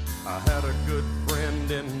ass. I had a good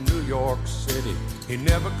friend in New York City. He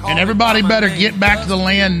never called And everybody better get back to the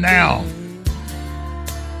land now.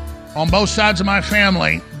 On both sides of my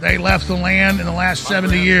family, they left the land in the last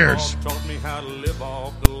 70 years.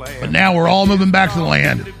 But now we're all moving back to the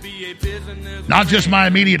land. Not just my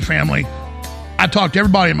immediate family. I talked to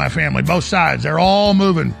everybody in my family, both sides. They're all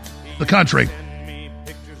moving the country.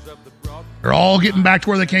 They're all getting back to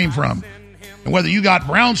where they came from. And whether you got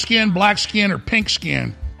brown skin, black skin, or pink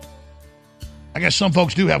skin, I guess some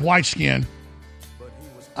folks do have white skin.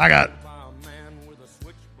 I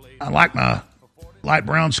like my light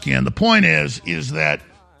brown skin. The point is that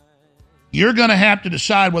you're going to have to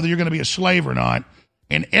decide whether you're going to be a slave or not.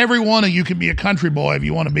 And every one of you can be a country boy if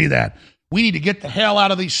you want to be that. We need to get the hell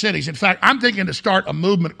out of these cities. In fact, I'm thinking to start a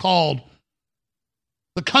movement called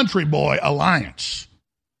the Country Boy Alliance.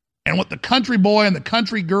 And what the Country Boy and the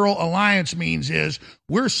Country Girl Alliance means is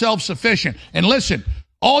we're self-sufficient. And listen,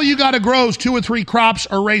 all you got to grow is 2 or 3 crops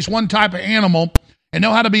or raise one type of animal and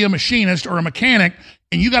know how to be a machinist or a mechanic,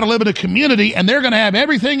 and you got to live in a community, and they're going to have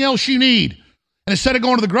everything else you need. And instead of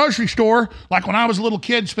going to the grocery store, like when I was a little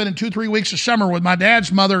kid spending 2-3 weeks of summer with my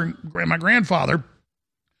dad's mother and my grandfather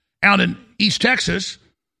out in East Texas,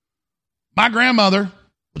 my grandmother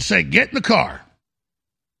would say, get in the car.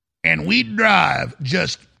 And we'd drive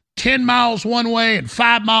just 10 miles one way and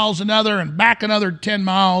 5 miles another and back another 10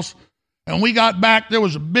 miles. And when we got back, there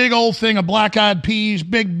was a big old thing of black-eyed peas,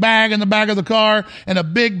 big bag in the back of the car, and a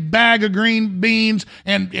big bag of green beans,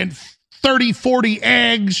 and 30, 40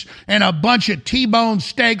 eggs, and a bunch of T-bone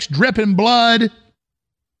steaks dripping blood,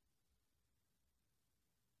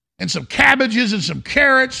 and some cabbages and some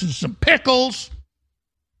carrots and some pickles.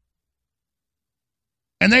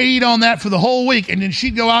 And they eat on that for the whole week, and then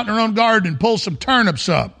she'd go out in her own garden and pull some turnips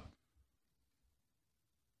up.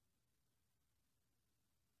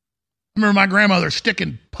 I remember my grandmother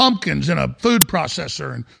sticking pumpkins in a food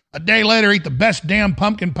processor and a day later eat the best damn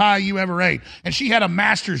pumpkin pie you ever ate. And she had a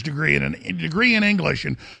master's degree and a degree in English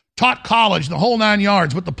and taught college, the whole 9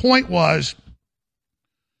 yards. But the point was,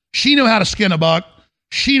 she knew how to skin a buck.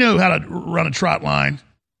 She knew how to run a trot line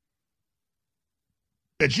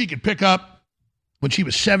that she could pick up when she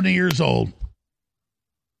was 70 years old.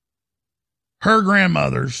 Her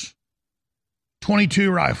grandmother's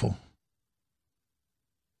 .22 rifle.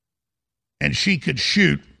 And she could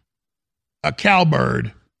shoot a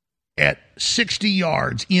cowbird at 60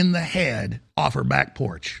 yards in the head off her back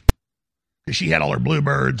porch. Because she had all her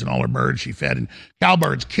bluebirds and all her birds she fed. And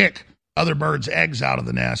cowbirds kick other birds' eggs out of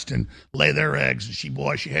the nest and lay their eggs. And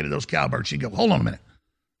she hated those cowbirds. She'd go, hold on a minute.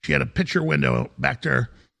 She had a picture window back there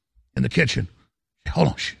in the kitchen. Hold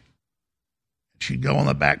on. She'd go on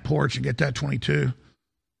the back porch and get that .22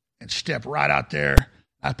 and step right out there.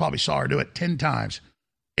 I probably saw her do it 10 times.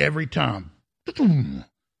 Every time,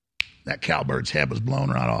 that cowbird's head was blown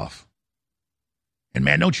right off. And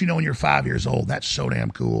man, don't you know when you're 5 years old, that's so damn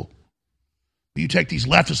cool. You take these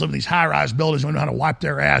leftists live in these high-rise buildings and don't know how to wipe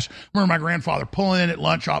their ass. I remember my grandfather pulling in at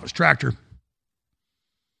lunch off his tractor.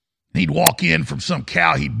 He'd walk in from some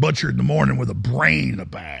cow he'd butchered in the morning with a brain in a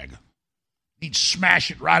bag. He'd smash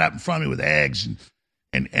it right up in front of me with eggs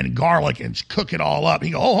and garlic and cook it all up.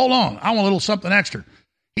 He'd go, oh, hold on, I want a little something extra.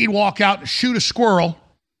 He'd walk out and shoot a squirrel,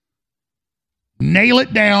 nail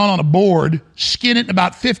it down on a board, skin it in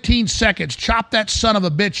about 15 seconds, chop that son of a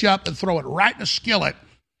bitch up and throw it right in a skillet,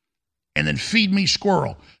 and then feed me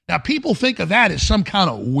squirrel. Now, people think of that as some kind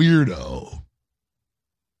of weirdo.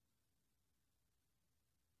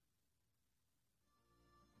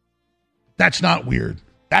 That's not weird.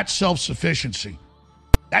 That's self-sufficiency.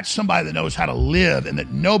 That's somebody that knows how to live and that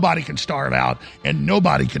nobody can starve out and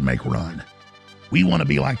nobody can make run. We want to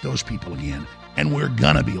be like those people again, and we're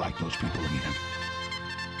going to be like those people again.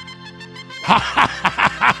 Ha ha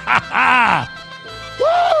ha ha ha!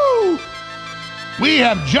 Woo! We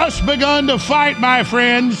have just begun to fight, my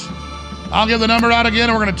friends. I'll give the number out again,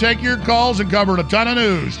 and we're going to take your calls and cover a ton of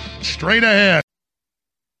news straight ahead.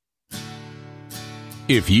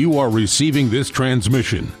 If you are receiving this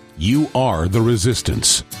transmission, you are the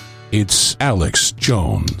resistance. It's Alex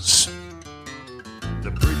Jones.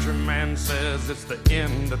 The preacher man says it's the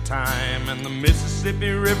end of time, and the Mississippi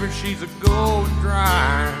River, she's a going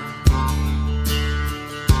dry.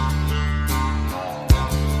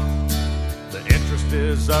 The interest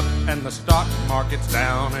is up and the stock market's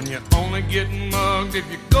down, and you're only getting mugged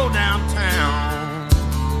if you go downtown.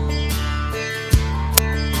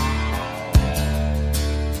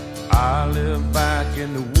 I live back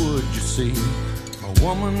in the woods, you see. My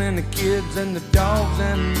woman and the kids and the dogs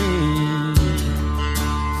and me.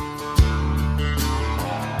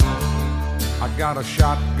 I got a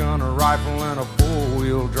shotgun, a rifle, and a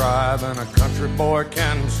four-wheel drive, and a country boy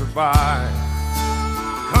can survive.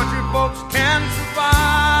 Country folks can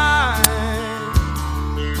survive.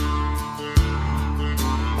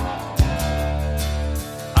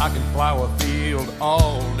 I can plow a field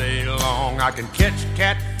all day long. I can catch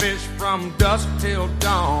catfish from dusk till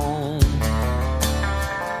dawn.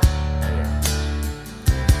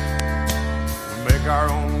 We make our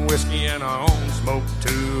own whiskey and our own smoke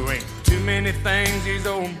too. Ain't too many things these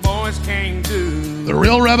old boys can't do. The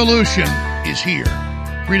real revolution is here.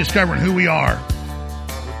 Rediscovering who we are.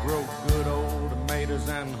 We grow good old tomatoes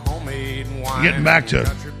and homemade wine. Getting back to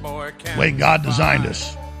the way God designed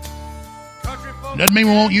us. Doesn't mean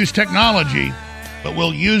we won't use technology, but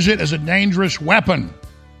we'll use it as a dangerous weapon.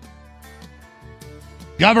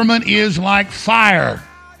 Government is like fire,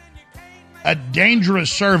 a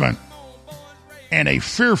dangerous servant, and a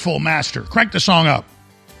fearful master. Crank the song up.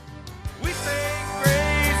 We say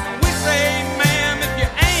grace, we say ma'am, if you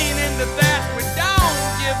ain't into that, we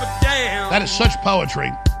don't give a damn. That is such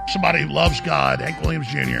poetry. Somebody who loves God, Hank Williams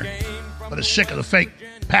Jr., but is sick of the fake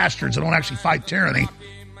pastors that don't actually fight tyranny.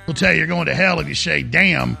 Will tell you you're going to hell if you say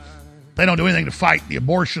damn. They don't do anything to fight the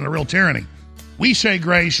abortion of the real tyranny. We say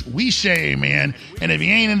grace, we say amen, and if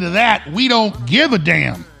you ain't into that, we don't give a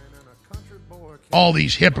damn. All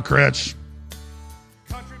these hypocrites.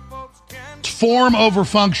 It's form over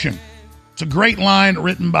function. It's a great line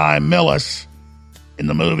written by Millis in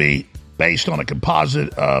the movie based on a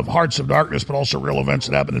composite of Hearts of Darkness, but also real events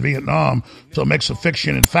that happened in Vietnam. So a mix of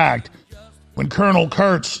fiction and fact. When Colonel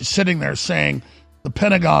Kurtz is sitting there saying, the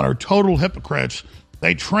Pentagon are total hypocrites.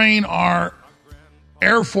 They train our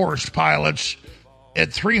Air Force pilots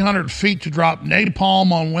at 300 feet to drop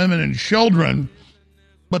napalm on women and children,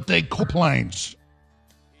 but they planes.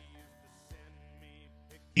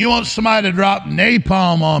 You want somebody to drop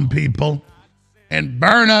napalm on people and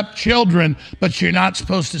burn up children, but you're not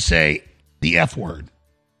supposed to say the F word.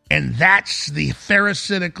 And that's the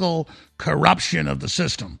pharisaical corruption of the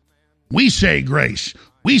system. We say grace.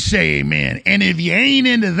 We say amen. And if you ain't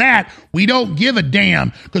into that, we don't give a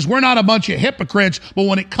damn, because we're not a bunch of hypocrites. But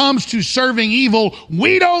when it comes to serving evil,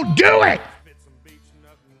 we don't do it.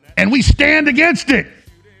 And we stand against it.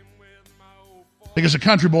 Because a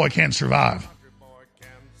country boy can't survive.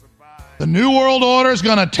 The New World Order is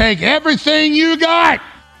going to take everything you got.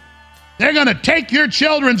 They're going to take your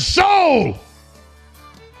children's soul.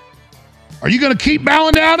 Are you going to keep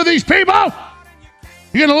bowing down to these people?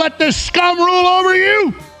 You're going to let this scum rule over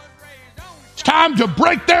you? It's time to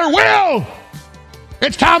break their will.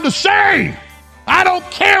 It's time to say, I don't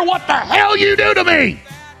care what the hell you do to me.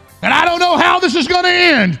 And I don't know how this is going to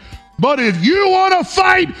end. But if you want to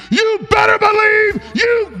fight, you better believe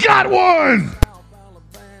you got one.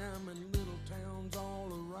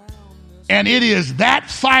 And it is that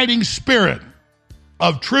fighting spirit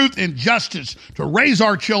of truth and justice to raise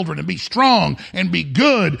our children and be strong and be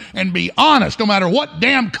good and be honest. No matter what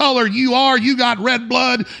damn color you are, you got red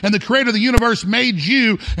blood and the creator of the universe made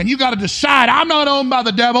you, and you got to decide, I'm not owned by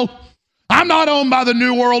the devil. I'm not owned by the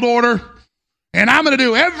New World Order. And I'm going to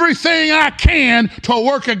do everything I can to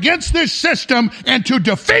work against this system and to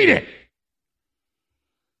defeat it.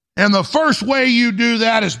 And the first way you do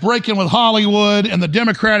that is breaking with Hollywood and the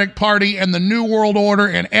Democratic Party and the New World Order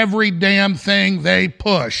and every damn thing they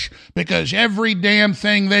push. Because every damn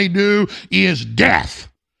thing they do is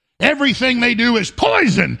death. Everything they do is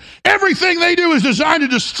poison. Everything they do is designed to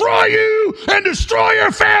destroy you and destroy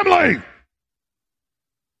your family.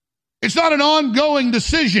 It's not an ongoing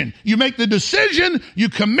decision. You make the decision, you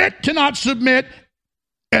commit to not submit,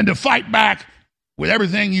 and to fight back with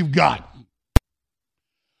everything you've got.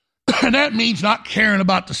 And that means not caring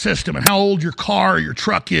about the system and how old your car or your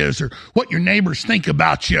truck is or what your neighbors think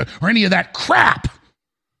about you or any of that crap.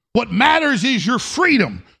 What matters is your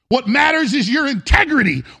freedom. What matters is your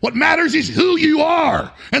integrity. What matters is who you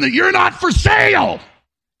are and that you're not for sale.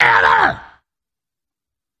 Ever.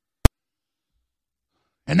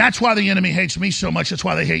 And that's why the enemy hates me so much. That's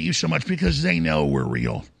why they hate you so much, because they know we're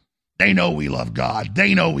real. They know we love God.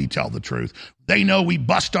 They know we tell the truth. They know we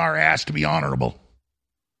bust our ass to be honorable.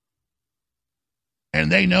 And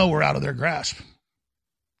they know we're out of their grasp.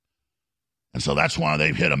 And so that's why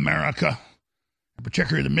they've hit America, and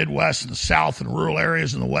particularly the Midwest and the South and rural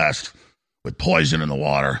areas in the West, with poison in the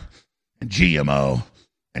water and GMO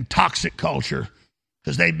and toxic culture,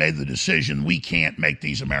 because they've made the decision we can't make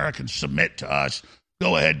these Americans submit to us.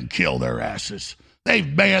 Go ahead and kill their asses.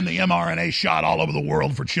 They've banned the mRNA shot all over the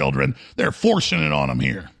world for children. They're forcing it on them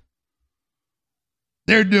here.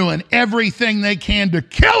 They're doing everything they can to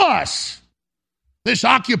kill us. This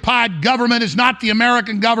occupied government is not the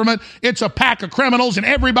American government. It's a pack of criminals, and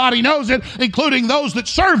everybody knows it, including those that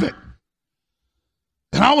serve it.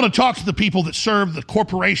 And I want to talk to the people that serve the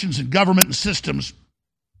corporations and government and systems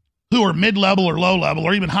who are mid-level or low-level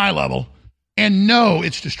or even high-level and know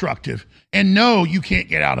it's destructive and know you can't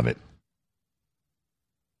get out of it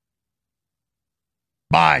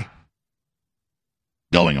by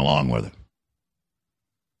going along with it.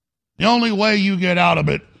 The only way you get out of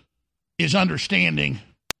it is understanding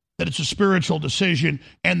that it's a spiritual decision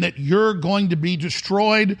and that you're going to be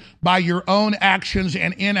destroyed by your own actions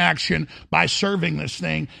and inaction by serving this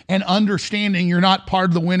thing, and understanding you're not part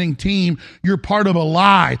of the winning team. You're part of a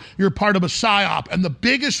lie. You're part of a psyop. And the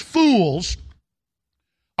biggest fools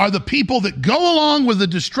are the people that go along with the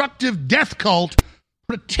destructive death cult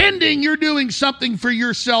pretending you're doing something for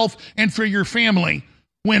yourself and for your family,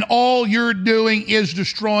 when all you're doing is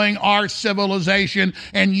destroying our civilization,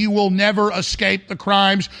 and you will never escape the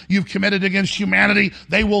crimes you've committed against humanity.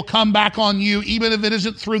 They will come back on you, even if it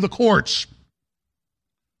isn't through the courts.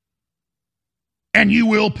 And you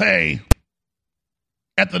will pay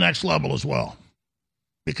at the next level as well,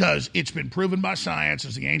 because it's been proven by science,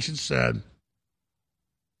 as the ancients said.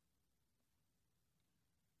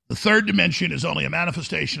 The third dimension is only a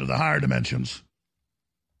manifestation of the higher dimensions,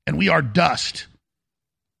 and we are dust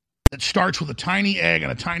that starts with a tiny egg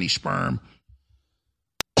and a tiny sperm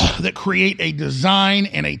that create a design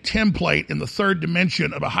and a template in the third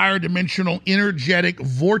dimension of a higher dimensional energetic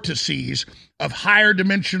vortices of higher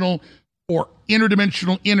dimensional or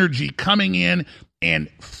interdimensional energy coming in and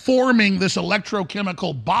forming this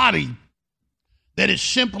electrochemical body that is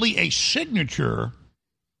simply a signature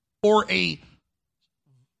or a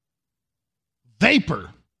vapor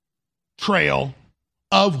trail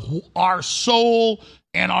of our soul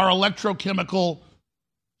and our electrochemical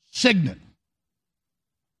signet.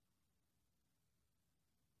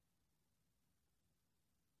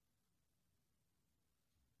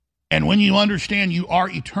 And when you understand you are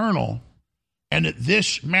eternal and that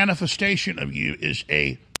this manifestation of you is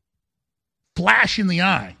a flash in the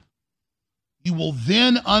eye, you will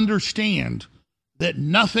then understand that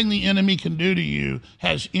nothing the enemy can do to you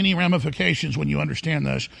has any ramifications when you understand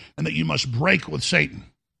this, and that you must break with Satan.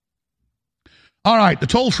 All right, the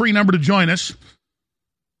toll-free number to join us.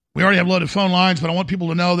 We already have loaded phone lines, but I want people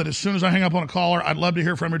to know that as soon as I hang up on a caller, I'd love to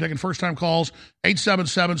hear from you. We're taking first-time calls,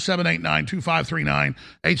 877-789-2539,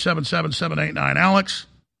 877-789-ALEX.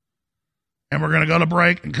 And we're going to go to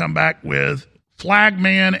break and come back with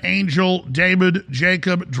Flagman, Angel, David,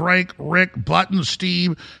 Jacob, Drake, Rick, Button,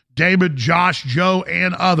 Steve, David, Josh, Joe,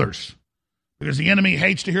 and others. Because the enemy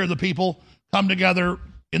hates to hear the people come together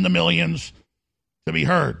in the millions to be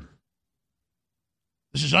heard.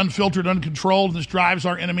 This is unfiltered, uncontrolled. This drives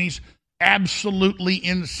our enemies absolutely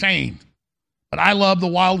insane. But I love the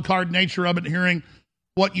wild card nature of it, hearing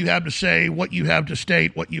what you have to say, what you have to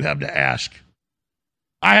state, what you have to ask.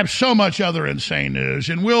 I have so much other insane news,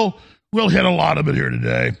 and we'll hit a lot of it here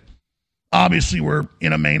today. Obviously, we're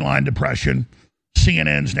in a mainline depression.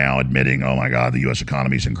 CNN's now admitting, oh my God, the U.S.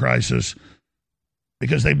 economy's in crisis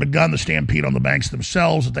because they've begun the stampede on the banks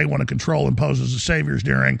themselves that they want to control and pose as the saviors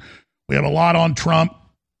during. We have a lot on Trump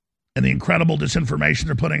and the incredible disinformation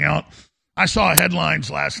they're putting out. I saw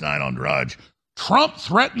headlines last night on Drudge. Trump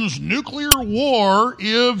threatens nuclear war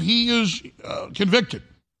if he is convicted.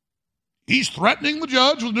 He's threatening the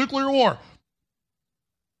judge with nuclear war.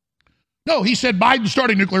 No, he said Biden's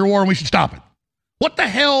starting nuclear war and we should stop it. What the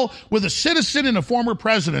hell with a citizen and a former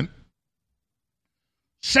president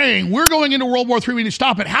saying we're going into World War III, we need to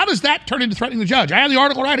stop it? How does that turn into threatening the judge? I have the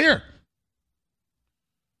article right here.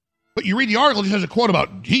 But you read the article, it just has a quote about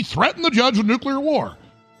he threatened the judge with nuclear war.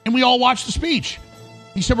 And we all watched the speech.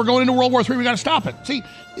 He said we're going into World War III, we got to stop it. See,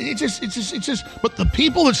 it's just, but the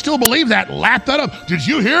people that still believe that lap that up. Did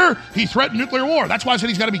you hear? He threatened nuclear war. That's why I said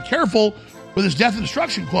he's got to be careful with his death and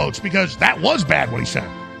destruction quotes, because that was bad what he said.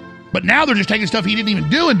 But now they're just taking stuff he didn't even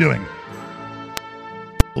do and doing it.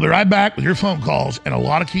 We'll be right back with your phone calls and a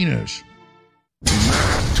lot of key news.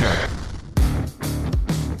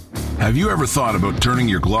 Have you ever thought about turning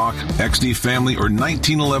your Glock, XD Family, or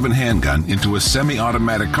 1911 handgun into a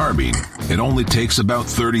semi-automatic carbine? It only takes about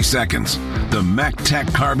 30 seconds. The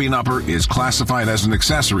MacTech Carbine Upper is classified as an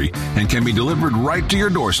accessory and can be delivered right to your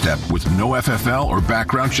doorstep with no FFL or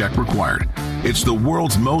background check required. It's the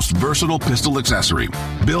world's most versatile pistol accessory.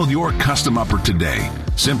 Build your custom upper today.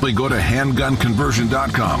 Simply go to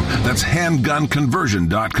handgunconversion.com. That's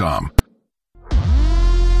handgunconversion.com.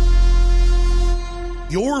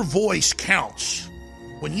 Your voice counts.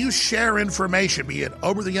 When you share information, be it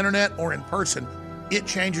over the internet or in person, it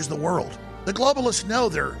changes the world. The globalists know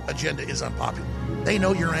their agenda is unpopular. They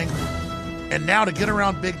know you're angry. And now to get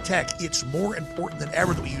around big tech, it's more important than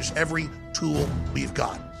ever that we use every tool we've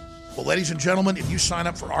got. Well, ladies and gentlemen, if you sign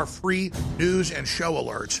up for our free news and show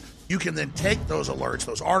alerts, you can then take those alerts,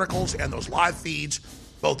 those articles, and those live feeds,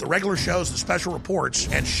 both the regular shows and special reports,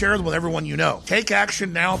 and share them with everyone you know. Take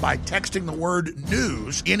action now by texting the word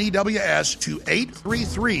NEWS, N-E-W-S, to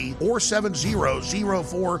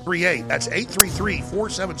 833-470-0438. That's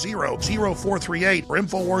 833-470-0438 for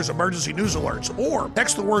Infowars Emergency News Alerts. Or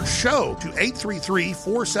text the word SHOW to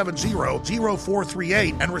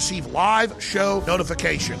 833-470-0438 and receive live show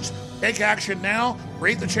notifications. Take action now,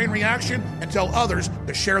 create the chain reaction, and tell others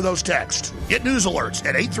to share those texts. Get news alerts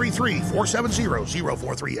at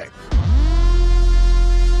 833-470-0438.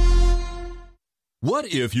 What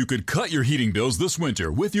if you could cut your heating bills this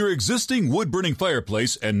winter with your existing wood-burning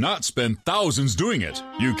fireplace and not spend thousands doing it?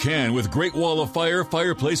 You can with Great Wall of Fire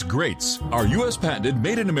fireplace grates. Our U.S.-patented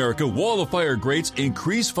made-in-America Wall of Fire grates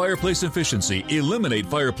increase fireplace efficiency, eliminate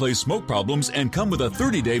fireplace smoke problems, and come with a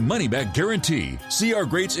 30-day money-back guarantee. See our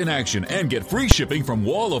grates in action and get free shipping from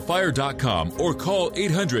walloffire.com or call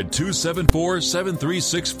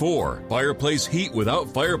 800-274-7364. Fireplace heat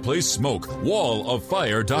without fireplace smoke.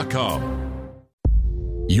 walloffire.com.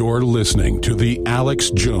 You're listening to The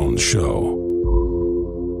Alex Jones Show.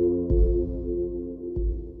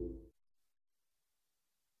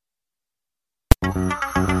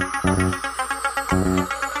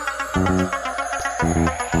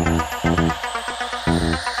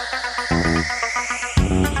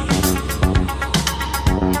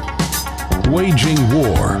 Waging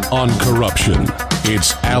war on corruption.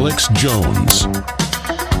 It's Alex Jones.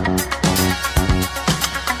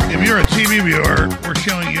 If you're a TV viewer, we're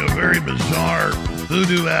showing you a very bizarre,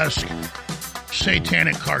 voodoo-esque,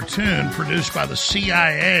 satanic cartoon produced by the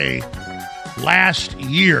CIA last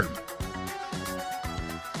year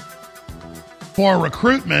for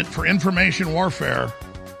recruitment for information warfare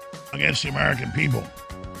against the American people.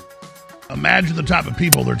 Imagine the type of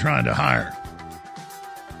people they're trying to hire.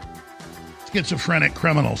 Schizophrenic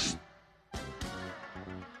criminals.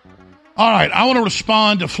 All right, I want to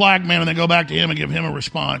respond to Flagman and then go back to him and give him a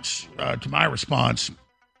response to my response.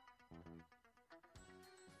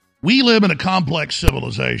 We live in a complex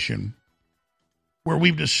civilization where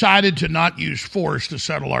we've decided to not use force to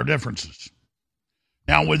settle our differences.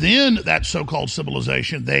 Now, within that so-called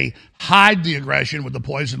civilization, they hide the aggression with the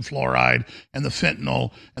poison fluoride and the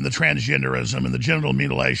fentanyl and the transgenderism and the genital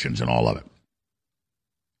mutilations and all of it.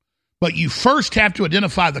 But you first have to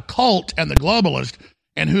identify the cult and the globalist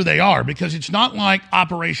and who they are, because it's not like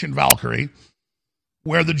Operation Valkyrie,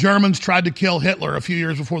 where the Germans tried to kill Hitler a few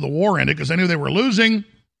years before the war ended because they knew they were losing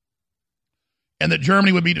and that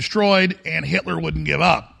Germany would be destroyed and Hitler wouldn't give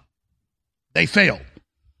up. They failed.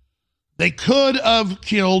 They could have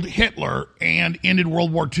killed Hitler and ended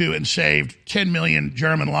World War II and saved 10 million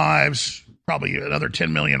German lives. Probably another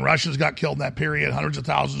 10 million Russians got killed in that period, hundreds of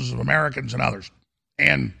thousands of Americans and others.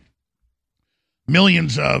 And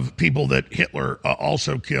millions of people that Hitler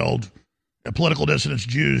also killed, political dissidents,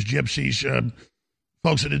 Jews, gypsies,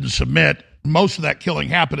 folks that didn't submit. Most of that killing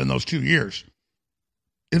happened in those 2 years.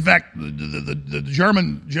 In fact, the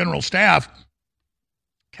German general staff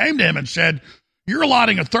came to him and said, you're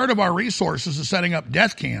allotting a third of our resources to setting up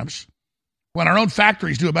death camps when our own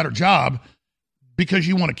factories do a better job because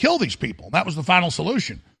you want to kill these people. That was the final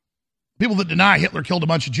solution. People that deny Hitler killed a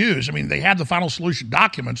bunch of Jews, I mean, they had the final solution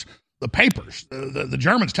documents, the papers. The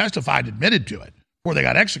Germans testified, admitted to it before they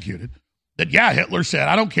got executed, that, yeah, Hitler said,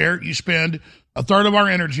 I don't care, you spend a third of our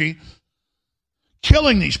energy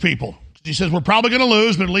killing these people. He says, we're probably going to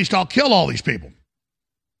lose, but at least I'll kill all these people.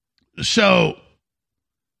 So,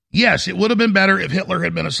 yes, it would have been better if Hitler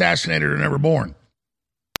had been assassinated or never born.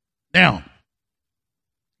 Now,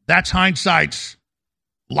 that's hindsight's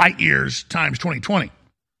light years times 2020.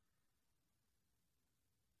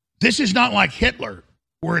 This is not like Hitler,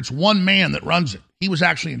 where it's one man that runs it. He was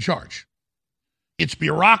actually in charge. It's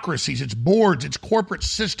bureaucracies, it's boards, it's corporate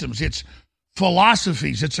systems, it's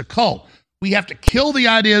philosophies, it's a cult. We have to kill the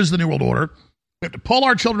ideas of the New World Order. We have to pull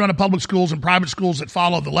our children out of public schools and private schools that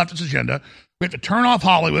follow the leftist agenda. We have to turn off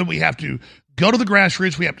Hollywood. We have to go to the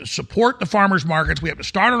grassroots. We have to support the farmers markets. We have to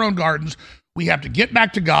start our own gardens. We have to get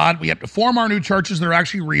back to God. We have to form our new churches that are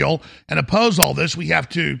actually real and oppose all this. We have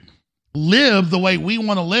to live the way we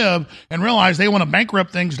want to live and realize they want to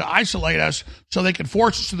bankrupt things to isolate us so they can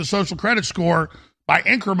force us to the social credit score by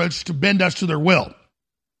increments to bend us to their will.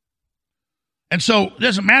 And so it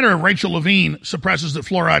doesn't matter if Rachel Levine suppresses that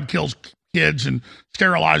fluoride kills kids and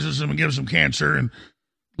sterilizes them and gives them cancer and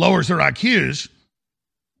lowers their IQs.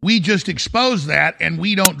 We just expose that, and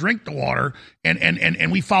we don't drink the water,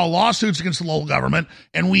 and we file lawsuits against the local government,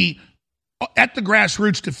 and we, at the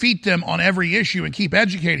grassroots, defeat them on every issue and keep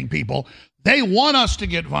educating people. They want us to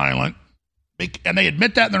get violent, and they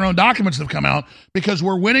admit that in their own documents that have come out, because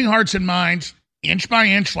we're winning hearts and minds inch by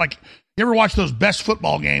inch. Like, you ever watch those best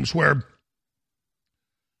football games where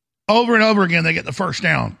over and over again they get the first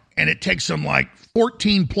down, and it takes them like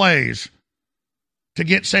 14 plays to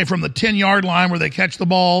get, say, from the 10-yard line where they catch the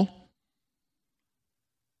ball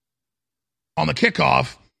on the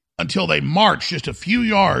kickoff until they march just a few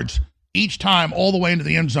yards each time all the way into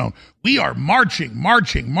the end zone. We are marching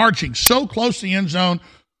so close to the end zone.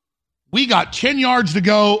 We got 10 yards to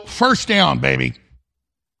go, first down, baby.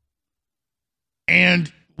 And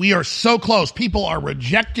we are so close. People are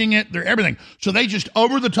rejecting it. They're everything. So they just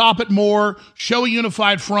over the top it more, show a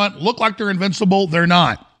unified front, look like they're invincible. They're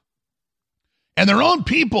not. And their own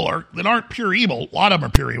people that aren't pure evil, a lot of them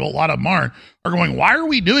are pure evil, a lot of them aren't, are going, why are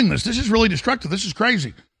we doing this? This is really destructive. This is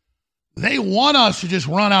crazy. They want us to just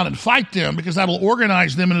run out and fight them because that'll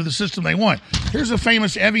organize them into the system they want. Here's a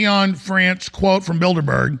famous Evian, France quote from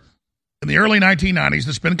Bilderberg in the early 1990s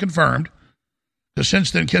that's been confirmed. Because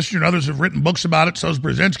since then, Kissinger and others have written books about it. So has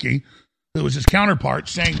Brzezinski, who was his counterpart,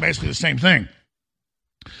 saying basically the same thing.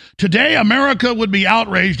 Today, America would be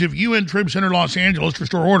outraged if UN troops entered Los Angeles to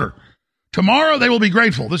restore order. Tomorrow, they will be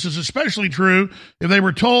grateful. This is especially true if they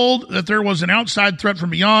were told that there was an outside threat from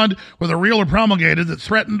beyond, whether real or promulgated, that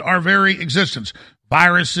threatened our very existence.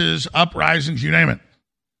 Viruses, uprisings, you name it.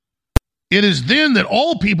 It is then that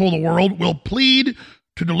all people of the world will plead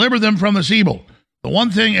to deliver them from this evil. The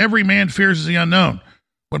one thing every man fears is the unknown.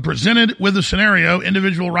 When presented with the scenario,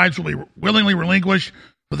 individual rights will be willingly relinquished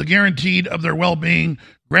for the guaranteed of their well-being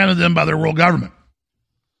granted them by their world government.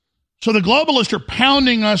 So the globalists are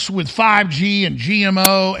pounding us with 5G and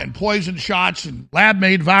GMO and poison shots and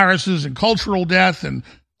lab-made viruses and cultural death and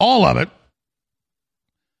all of it.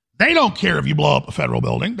 They don't care if you blow up a federal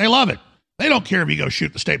building. They love it. They don't care if you go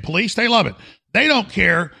shoot the state police. They love it. They don't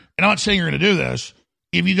care, and I'm not saying you're going to do this,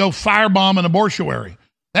 if you go firebomb an abortuary.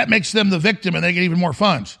 That makes them the victim and they get even more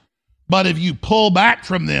funds. But if you pull back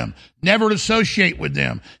from them, never associate with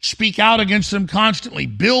them, speak out against them constantly,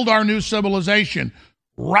 build our new civilization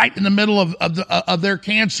right in the middle of their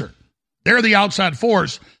cancer. They're the outside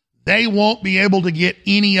force. They won't be able to get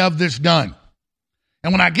any of this done.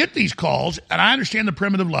 And when I get these calls, and I understand the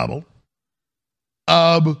primitive level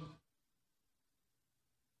of,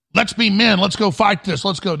 let's be men, let's go fight this,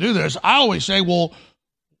 let's go do this, I always say, well,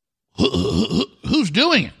 who's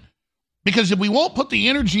doing it? Because if we won't put the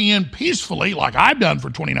energy in peacefully, like I've done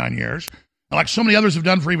for 29 years, and like so many others have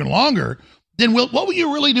done for even longer, then what will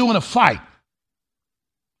you really do in a fight?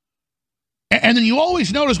 And then you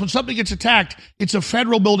always notice when something gets attacked, it's a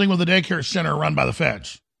federal building with a daycare center run by the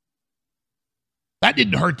feds. That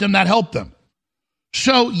didn't hurt them, that helped them.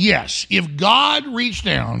 So yes, if God reached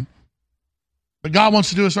down, but God wants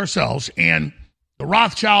to do this ourselves, and the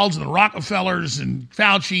Rothschilds and the Rockefellers and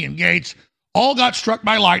Fauci and Gates all got struck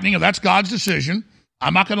by lightning, and that's God's decision.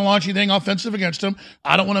 I'm not going to launch anything offensive against them.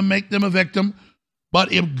 I don't want to make them a victim.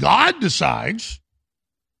 But if God decides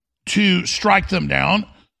to strike them down,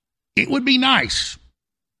 it would be nice.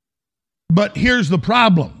 But here's the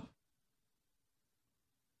problem.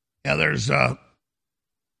 Yeah, there's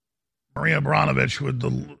Maria Abramovich with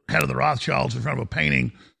the head of the Rothschilds in front of a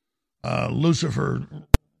painting. Lucifer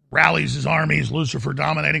rallies his armies, Lucifer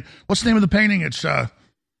dominating. What's the name of the painting? It's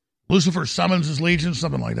Lucifer summons his legions,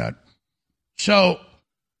 something like that. So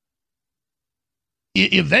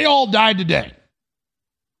if they all died today,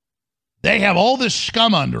 they have all this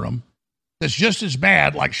scum under them that's just as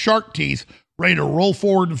bad, like shark teeth, ready to roll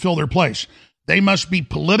forward and fill their place. They must be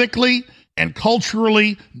politically and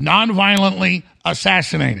culturally, non-violently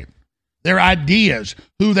assassinated. Their ideas,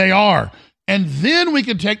 who they are. And then we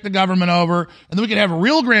can take the government over, and then we can have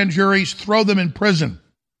real grand juries, throw them in prison.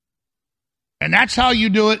 And that's how you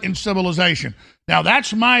do it in civilization. Now,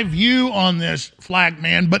 that's my view on this, Flag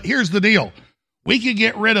Man, but here's the deal. We could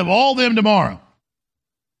get rid of all them tomorrow.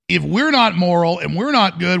 If we're not moral and we're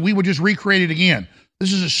not good, we would just recreate it again.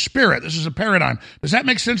 This is a spirit. This is a paradigm. Does that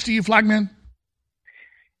make sense to you, Flagman?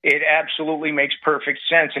 It absolutely makes perfect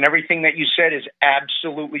sense. And everything that you said is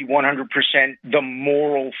absolutely 100% the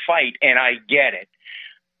moral fight, and I get it.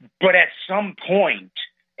 But at some point,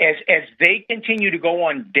 as they continue to go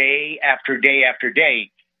on day after day after day,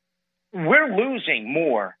 we're losing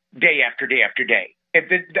more day after day after day.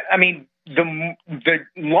 The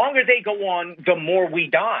longer they go on, the more we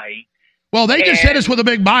die. Well, they just hit us with a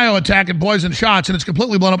big bio attack and poison shots, and it's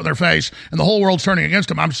completely blown up in their face, and the whole world's turning against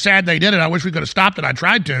them. I'm sad they did it. I wish we could have stopped it. I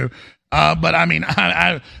tried to. But, I mean,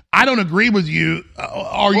 I don't agree with you.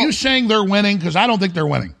 Are you saying they're winning? Because I don't think they're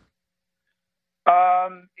winning.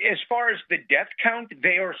 As far as the death count,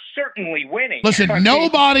 they are certainly winning. Listen,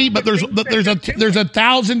 nobody, but there's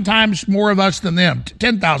 1,000 times more of us than them,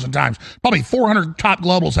 10,000 times. Probably 400 top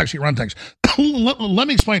globals actually run things. Let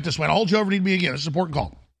me explain it this way. I'll hold you over to me again. This is an important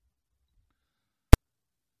call.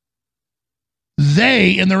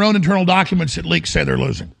 They, in their own internal documents that leak, say they're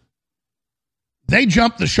losing. They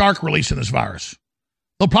jumped the shark releasing this virus.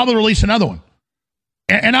 They'll probably release another one.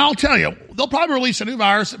 And I'll tell you, they'll probably release a new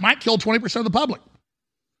virus that might kill 20% of the public.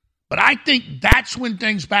 But I think that's when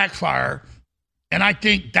things backfire. And I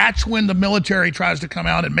think that's when the military tries to come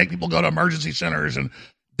out and make people go to emergency centers. And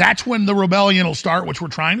that's when the rebellion will start, which we're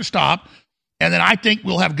trying to stop. And then I think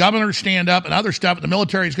we'll have governors stand up and other stuff. And the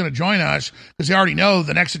military is going to join us because they already know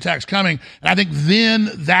the next attack's coming. And I think then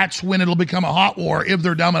that's when it'll become a hot war if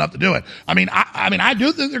they're dumb enough to do it. I mean, I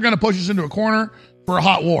do think they're going to push us into a corner for a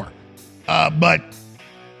hot war. But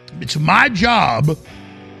it's my job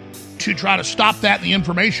to try to stop that in the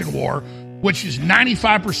information war, which is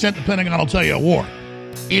 95% the Pentagon will tell you a war.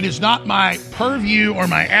 It is not my purview or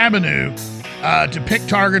my avenue to pick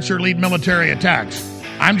targets or lead military attacks.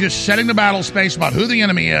 I'm just setting the battle space about who the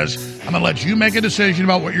enemy is. I'm going to let you make a decision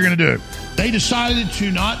about what you're going to do. They decided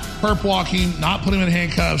to not perp walk him, not put him in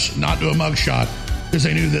handcuffs, not do a mugshot, because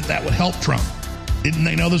they knew that that would help Trump. Didn't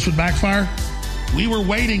they know this would backfire? We were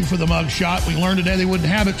waiting for the mugshot. We learned today they wouldn't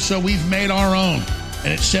have it, so we've made our own.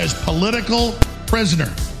 And it says political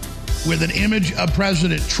prisoner with an image of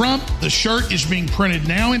President Trump. The shirt is being printed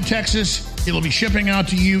now in Texas. It'll be shipping out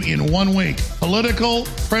to you in 1 week. Political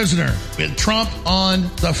prisoner with Trump on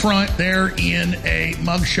the front there in a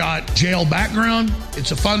mugshot jail background.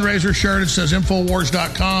 It's a fundraiser shirt. It says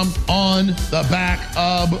Infowars.com on the back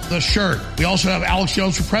of the shirt. We also have Alex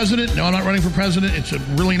Jones for president. No, I'm not running for president. It's a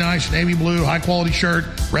really nice navy blue, high quality shirt.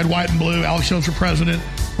 Red, white, and blue. Alex Jones for president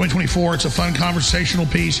 2024. It's a fun conversational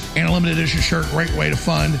piece and a limited edition shirt. Great way to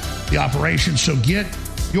fund the operation. So get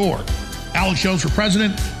your Alex Jones for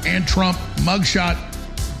president and Trump mugshot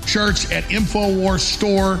shirts at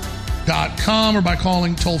InfoWarsStore.com or by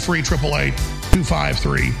calling toll-free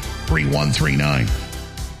 888-253-3139.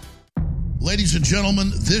 Ladies and gentlemen,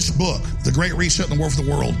 this book, The Great Reset and the War for the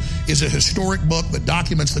World, is a historic book that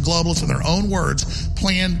documents the globalists in their own words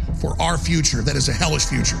plan for our future. That is a hellish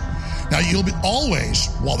future. Now, you'll be always,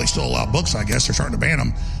 while they still allow books, I guess, they're starting to ban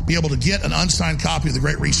them, be able to get an unsigned copy of The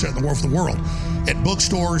Great Reset and the War for the World at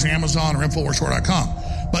bookstores, Amazon, or InfoWarsStore.com.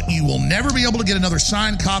 But you will never be able to get another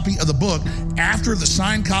signed copy of the book after the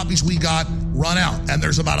signed copies we got run out. And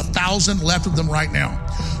there's about 1,000 left of them right now.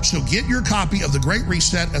 So get your copy of The Great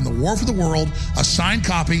Reset and the War for the World, a signed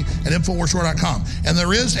copy at InfoWarsStore.com. And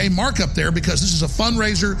there is a markup there because this is a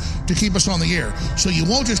fundraiser to keep us on the air. So you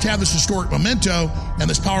won't just have this historic memento and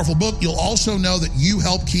this powerful book, you'll also know that you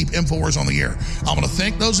help keep InfoWars on the air. I want to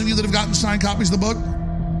thank those of you that have gotten signed copies of the book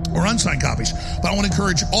or unsigned copies. But I want to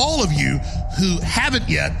encourage all of you who haven't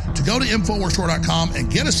yet to go to InfoWarsStore.com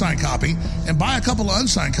and get a signed copy and buy a couple of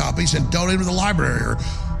unsigned copies and donate them to the library or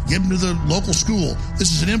give them to the local school.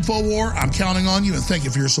 This is an InfoWar. I'm counting on you, and thank you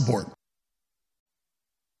for your support.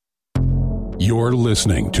 You're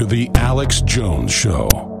listening to The Alex Jones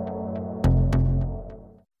Show.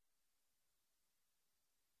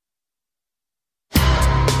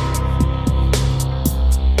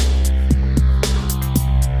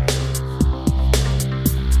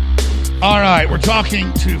 All right, we're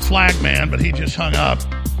talking to Flagman, but he just hung up.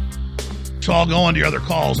 So I'll go on to your other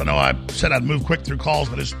calls. I know I said I'd move quick through calls,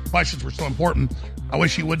 but his questions were so important. I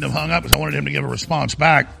wish he wouldn't have hung up because I wanted him to give a response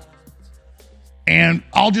back. And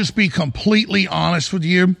I'll just be completely honest with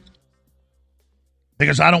you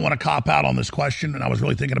because I don't want to cop out on this question, and I was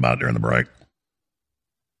really thinking about it during the break.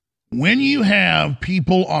 When you have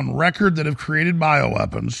people on record that have created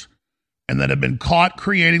bioweapons and that have been caught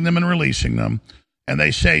creating them and releasing them, and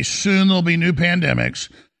they say soon there'll be new pandemics,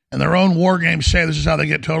 and their own war games say this is how they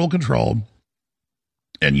get total control,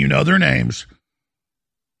 and you know their names,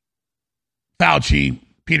 Fauci,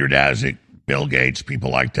 Peter Daszak, Bill Gates,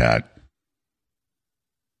 people like that.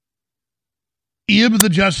 If the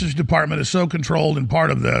Justice Department is so controlled in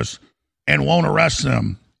part of this and won't arrest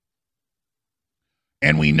them,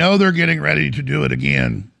 and we know they're getting ready to do it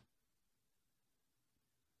again,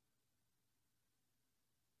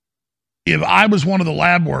 if I was one of the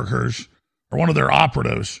lab workers or one of their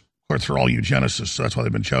operatives, of course, they're all eugenicists, so that's why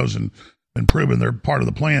they've been chosen, been proven they're part of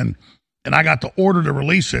the plan, and I got the order to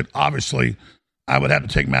release it, obviously, I would have to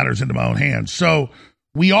take matters into my own hands. So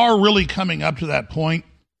we are really coming up to that point,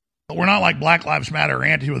 but we're not like Black Lives Matter or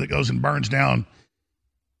Antifa that goes and burns down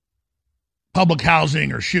public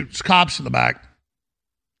housing or shoots cops in the back.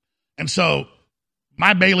 And so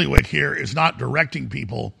my bailiwick here is not directing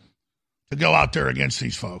people to go out there against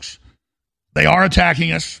these folks. They are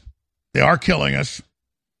attacking us. They are killing us.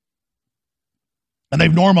 And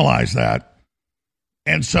they've normalized that.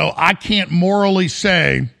 And so I can't morally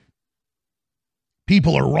say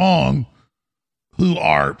people are wrong who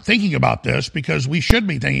are thinking about this, because we should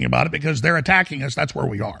be thinking about it because they're attacking us. That's where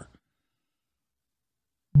we are.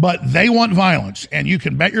 But they want violence, and you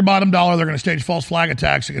can bet your bottom dollar they're going to stage false flag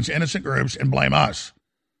attacks against innocent groups and blame us.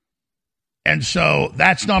 And so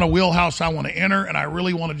that's not a wheelhouse I want to enter, and I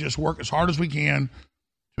really want to just work as hard as we can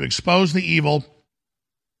to expose the evil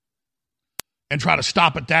and try to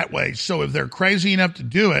stop it that way. So if they're crazy enough to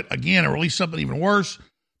do it, again, or release something even worse,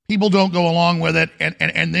 people don't go along with it,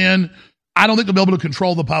 and then I don't think they'll be able to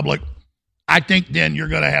control the public. I think then you're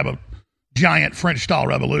going to have a giant French-style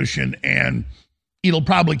revolution, and it'll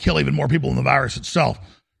probably kill even more people than the virus itself.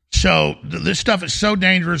 So this stuff is so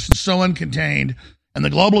dangerous and so uncontained, and the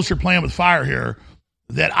globalists are playing with fire here,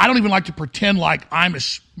 that I don't even like to pretend like I'm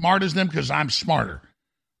as smart as them, because I'm smarter.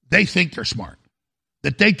 They think they're smart,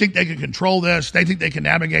 that they think they can control this, they think they can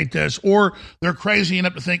navigate this, or they're crazy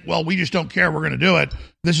enough to think, well, we just don't care, we're going to do it.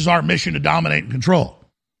 This is our mission to dominate and control.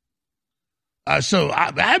 So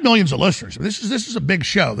I have millions of listeners. This is a big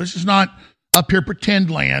show. This is not up here pretend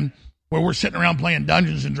land where we're sitting around playing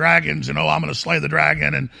Dungeons and Dragons and, I'm going to slay the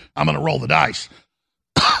dragon and I'm going to roll the dice.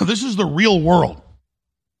 This is the real world.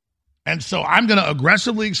 And so I'm going to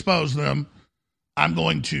aggressively expose them. I'm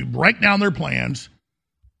going to break down their plans.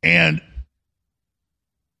 And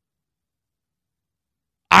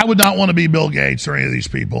I would not want to be Bill Gates or any of these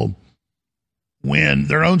people when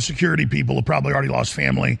their own security people have probably already lost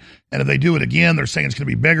family. And if they do it again, they're saying it's going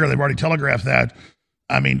to be bigger. They've already telegraphed that.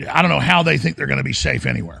 I mean, I don't know how they think they're going to be safe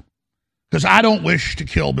anywhere. Because I don't wish to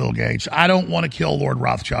kill Bill Gates. I don't want to kill Lord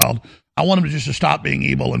Rothschild. I want him to just stop being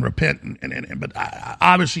evil and repent. But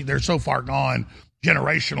obviously, they're so far gone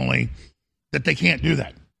generationally that they can't do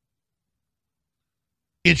that.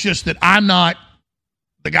 It's just that I'm not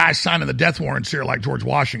the guy signing the death warrants here like George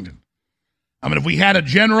Washington. I mean, if we had a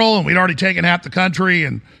general and we'd already taken half the country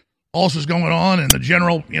and all this was going on, and the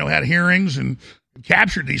general, had hearings and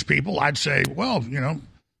captured these people, I'd say, well,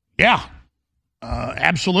 yeah,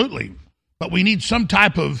 absolutely. But we need some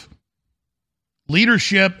type of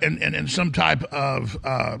leadership and some type of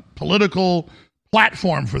political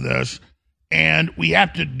platform for this. And we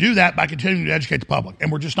have to do that by continuing to educate the public.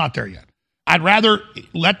 And we're just not there yet. I'd rather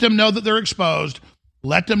let them know that they're exposed,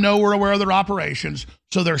 let them know we're aware of their operations,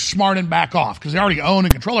 so they're smart and back off, because they already own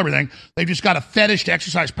and control everything. They've just got a fetish to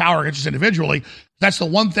exercise power against us individually. That's the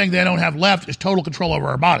one thing they don't have left, is total control over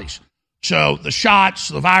our bodies. So the shots,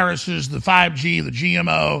 the viruses, the 5G, the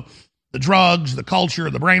GMO, the drugs, the culture,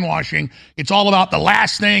 the brainwashing, it's all about the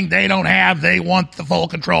last thing they don't have. They want the full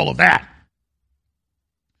control of that.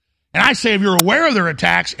 And I say if you're aware of their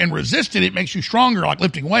attacks and resist it, it makes you stronger, like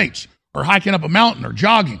lifting weights or hiking up a mountain or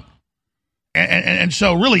jogging. And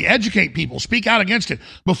so really educate people, speak out against it.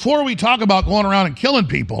 Before we talk about going around and killing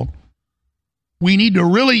people, we need to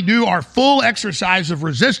really do our full exercise of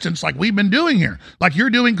resistance like we've been doing here, like you're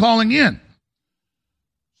doing calling in.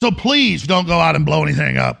 So please don't go out and blow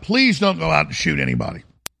anything up. Please don't go out and shoot anybody.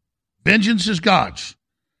 Vengeance is God's.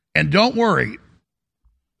 And don't worry,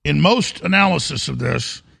 in most analysis of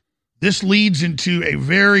this leads into a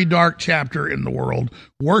very dark chapter in the world,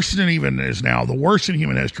 worse than even is now, the worst in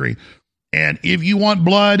human history. And if you want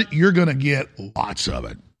blood, you're going to get lots of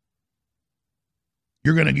it.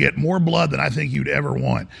 You're going to get more blood than I think you'd ever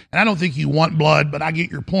want. And I don't think you want blood, but I get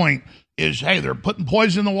your point is, hey, they're putting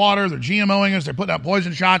poison in the water. They're GMOing us. They're putting out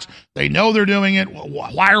poison shots. They know they're doing it.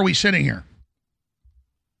 Why are we sitting here?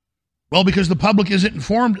 Well, because the public isn't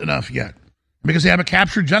informed enough yet. Because they have a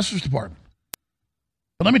captured Justice Department.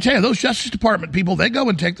 But let me tell you, those Justice Department people, they go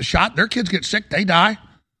and take the shot. Their kids get sick. They die.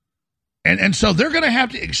 And so they're going to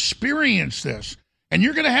have to experience this. And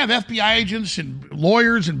you're going to have FBI agents and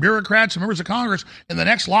lawyers and bureaucrats and members of Congress in the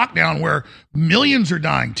next lockdown where millions are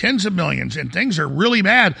dying, tens of millions, and things are really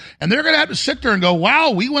bad. And they're going to have to sit there and go,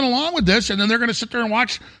 wow, we went along with this. And then they're going to sit there and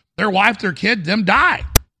watch their wife, their kid, them die.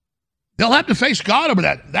 They'll have to face God over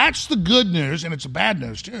that. That's the good news, and it's the bad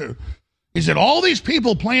news too, is that all these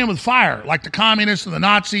people playing with fire, like the communists and the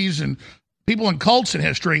Nazis and people in cults in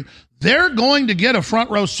history, they're going to get a front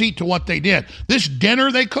row seat to what they did. This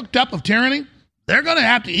dinner they cooked up of tyranny, they're going to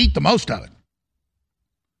have to eat the most of it.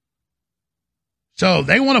 So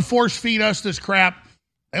they want to force feed us this crap.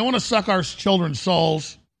 They want to suck our children's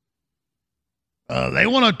souls. they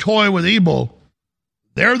want to toy with evil.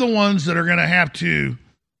 They're the ones that are going to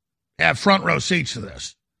have front row seats to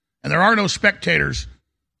this. And there are no spectators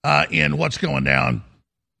in what's going down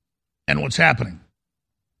and what's happening.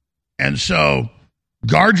 And so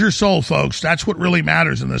guard your soul, folks. That's what really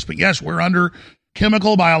matters in this. But yes, we're under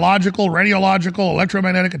chemical, biological, radiological,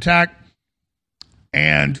 electromagnetic attack.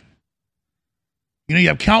 And, you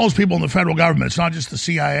have countless people in the federal government. It's not just the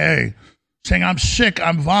CIA saying, I'm sick,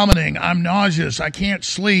 I'm vomiting, I'm nauseous, I can't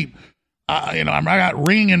sleep. I got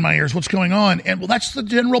ringing in my ears. What's going on? And, well, that's the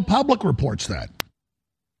general public reports that.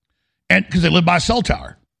 And because they live by a cell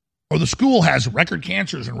tower. Or the school has record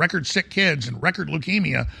cancers and record sick kids and record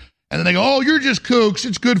leukemia. And then they go, oh, you're just kooks.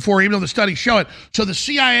 It's good for you, even though the studies show it. So the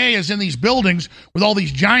CIA is in these buildings with all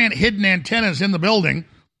these giant hidden antennas in the building,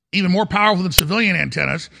 even more powerful than civilian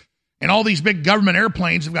antennas. And all these big government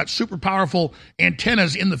airplanes have got super powerful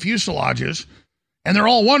antennas in the fuselages. And they're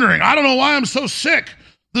all wondering, I don't know why I'm so sick.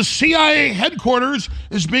 The CIA headquarters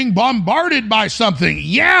is being bombarded by something.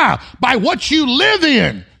 Yeah, by what you live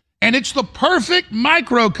in. And it's the perfect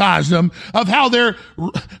microcosm of how they're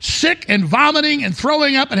sick and vomiting and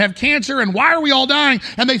throwing up and have cancer. And why are we all dying?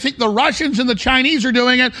 And they think the Russians and the Chinese are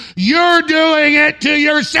doing it. You're doing it to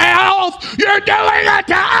yourself. You're doing it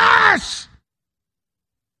to us.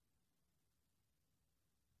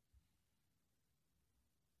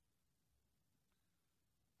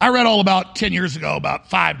 I read all about 10 years ago about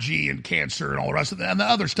 5G and cancer and all the rest of it. And the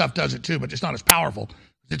other stuff does it too, but it's not as powerful.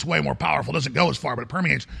 It's way more powerful. It doesn't go as far, but it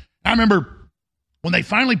permeates. I remember when they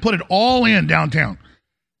finally put it all in downtown,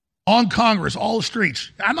 on Congress, all the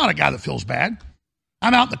streets. I'm not a guy that feels bad.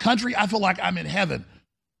 I'm out in the country. I feel like I'm in heaven,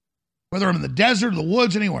 whether I'm in the desert or the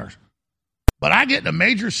woods, anywhere. But I get in a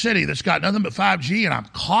major city that's got nothing but 5G, and I'm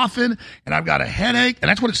coughing, and I've got a headache, and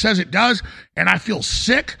that's what it says it does, and I feel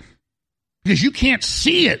sick because you can't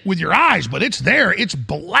see it with your eyes, but it's there. It's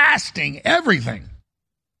blasting everything.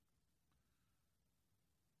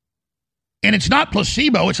 And it's not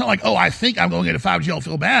placebo. It's not like, oh, I think I'm going to get a 5G, I'll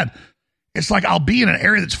feel bad. It's like I'll be in an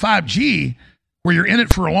area that's 5G where you're in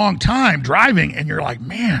it for a long time driving, and you're like,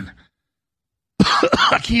 man,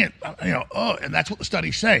 I can't, and that's what the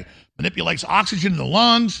studies say. Manipulates oxygen in the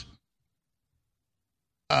lungs.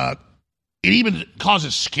 It even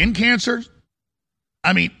causes skin cancer.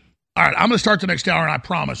 I mean, all right, I'm going to start the next hour, and I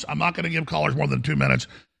promise I'm not going to give callers more than 2 minutes.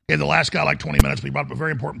 Okay, the last guy like 20 minutes, but he brought up a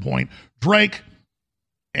very important point. Drake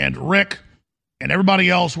and Rick and everybody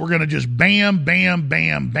else, we're going to just bam, bam,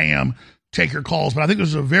 bam, bam, take your calls. But I think this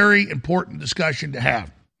is a very important discussion to have.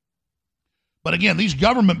 But again, these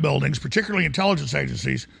government buildings, particularly intelligence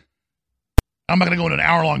agencies, I'm not going to go into an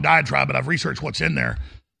hour-long diatribe, but I've researched what's in there.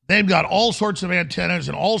 They've got all sorts of antennas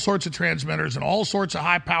and all sorts of transmitters and all sorts of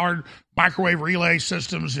high-powered microwave relay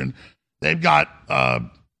systems, and they've got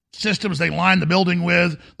systems they line the building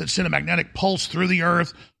with that send a magnetic pulse through the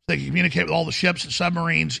earth. They can communicate with all the ships and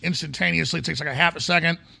submarines instantaneously. It takes like a half a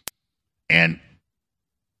second. And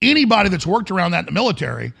anybody that's worked around that in the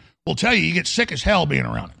military will tell you get sick as hell being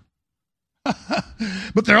around it.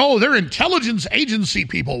 But they're intelligence agency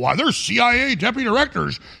people. Why, they're CIA deputy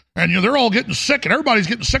directors. And they're all getting sick, and everybody's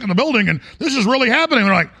getting sick in the building, and this is really happening.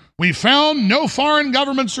 They're like, we found no foreign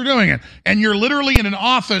governments are doing it. And you're literally in an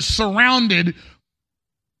office surrounded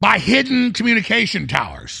by hidden communication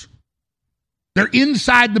towers. They're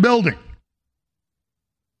inside the building.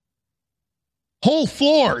 Whole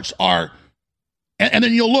floors are, and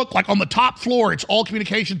then you'll look like on the top floor, it's all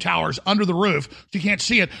communication towers under the roof, so you can't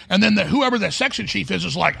see it. And then whoever the section chief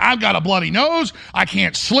is like, I've got a bloody nose, I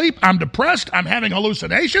can't sleep, I'm depressed, I'm having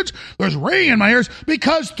hallucinations, there's ringing in my ears,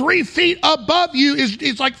 because 3 feet above you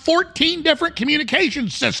is like 14 different communication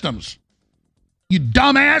systems. You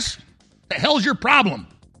dumbass, the hell's your problem?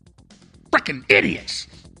 Frickin' idiots.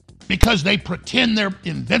 Because they pretend they're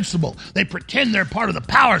invincible. They pretend they're part of the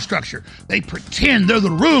power structure. They pretend they're the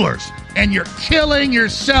rulers. And you're killing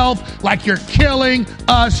yourself like you're killing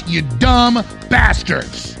us, you dumb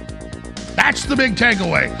bastards. That's the big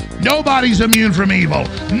takeaway. Nobody's immune from evil.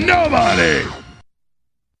 Nobody.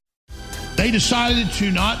 They decided to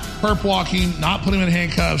not perp walking, not put him in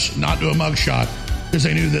handcuffs, not do a mugshot, because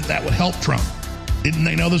they knew that would help Trump. Didn't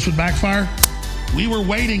they know this would backfire? We were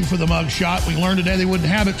waiting for the mugshot. We learned today they wouldn't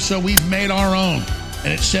have it, so we've made our own.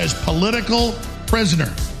 And it says political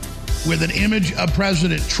prisoner with an image of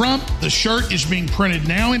President Trump. The shirt is being printed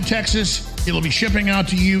now in Texas. It'll be shipping out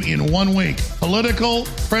to you in 1 week. Political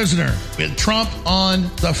prisoner with Trump on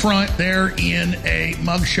the front there in a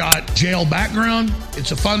mugshot jail background.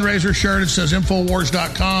 It's a fundraiser shirt. It says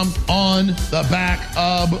Infowars.com on the back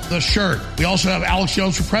of the shirt. We also have Alex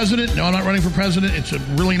Jones for president. No, I'm not running for president. It's a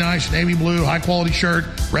really nice navy blue, high quality shirt,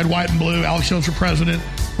 red, white, and blue. Alex Jones for president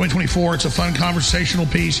 2024. It's a fun conversational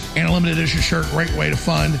piece and a limited edition shirt. Great way to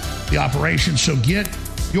fund the operation. So get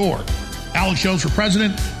your Alex Jones for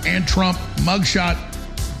president and Trump mugshot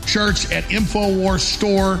shirts at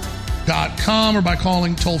InfoWarsStore.com or by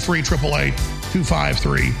calling toll-free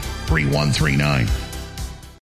 888-253-3139.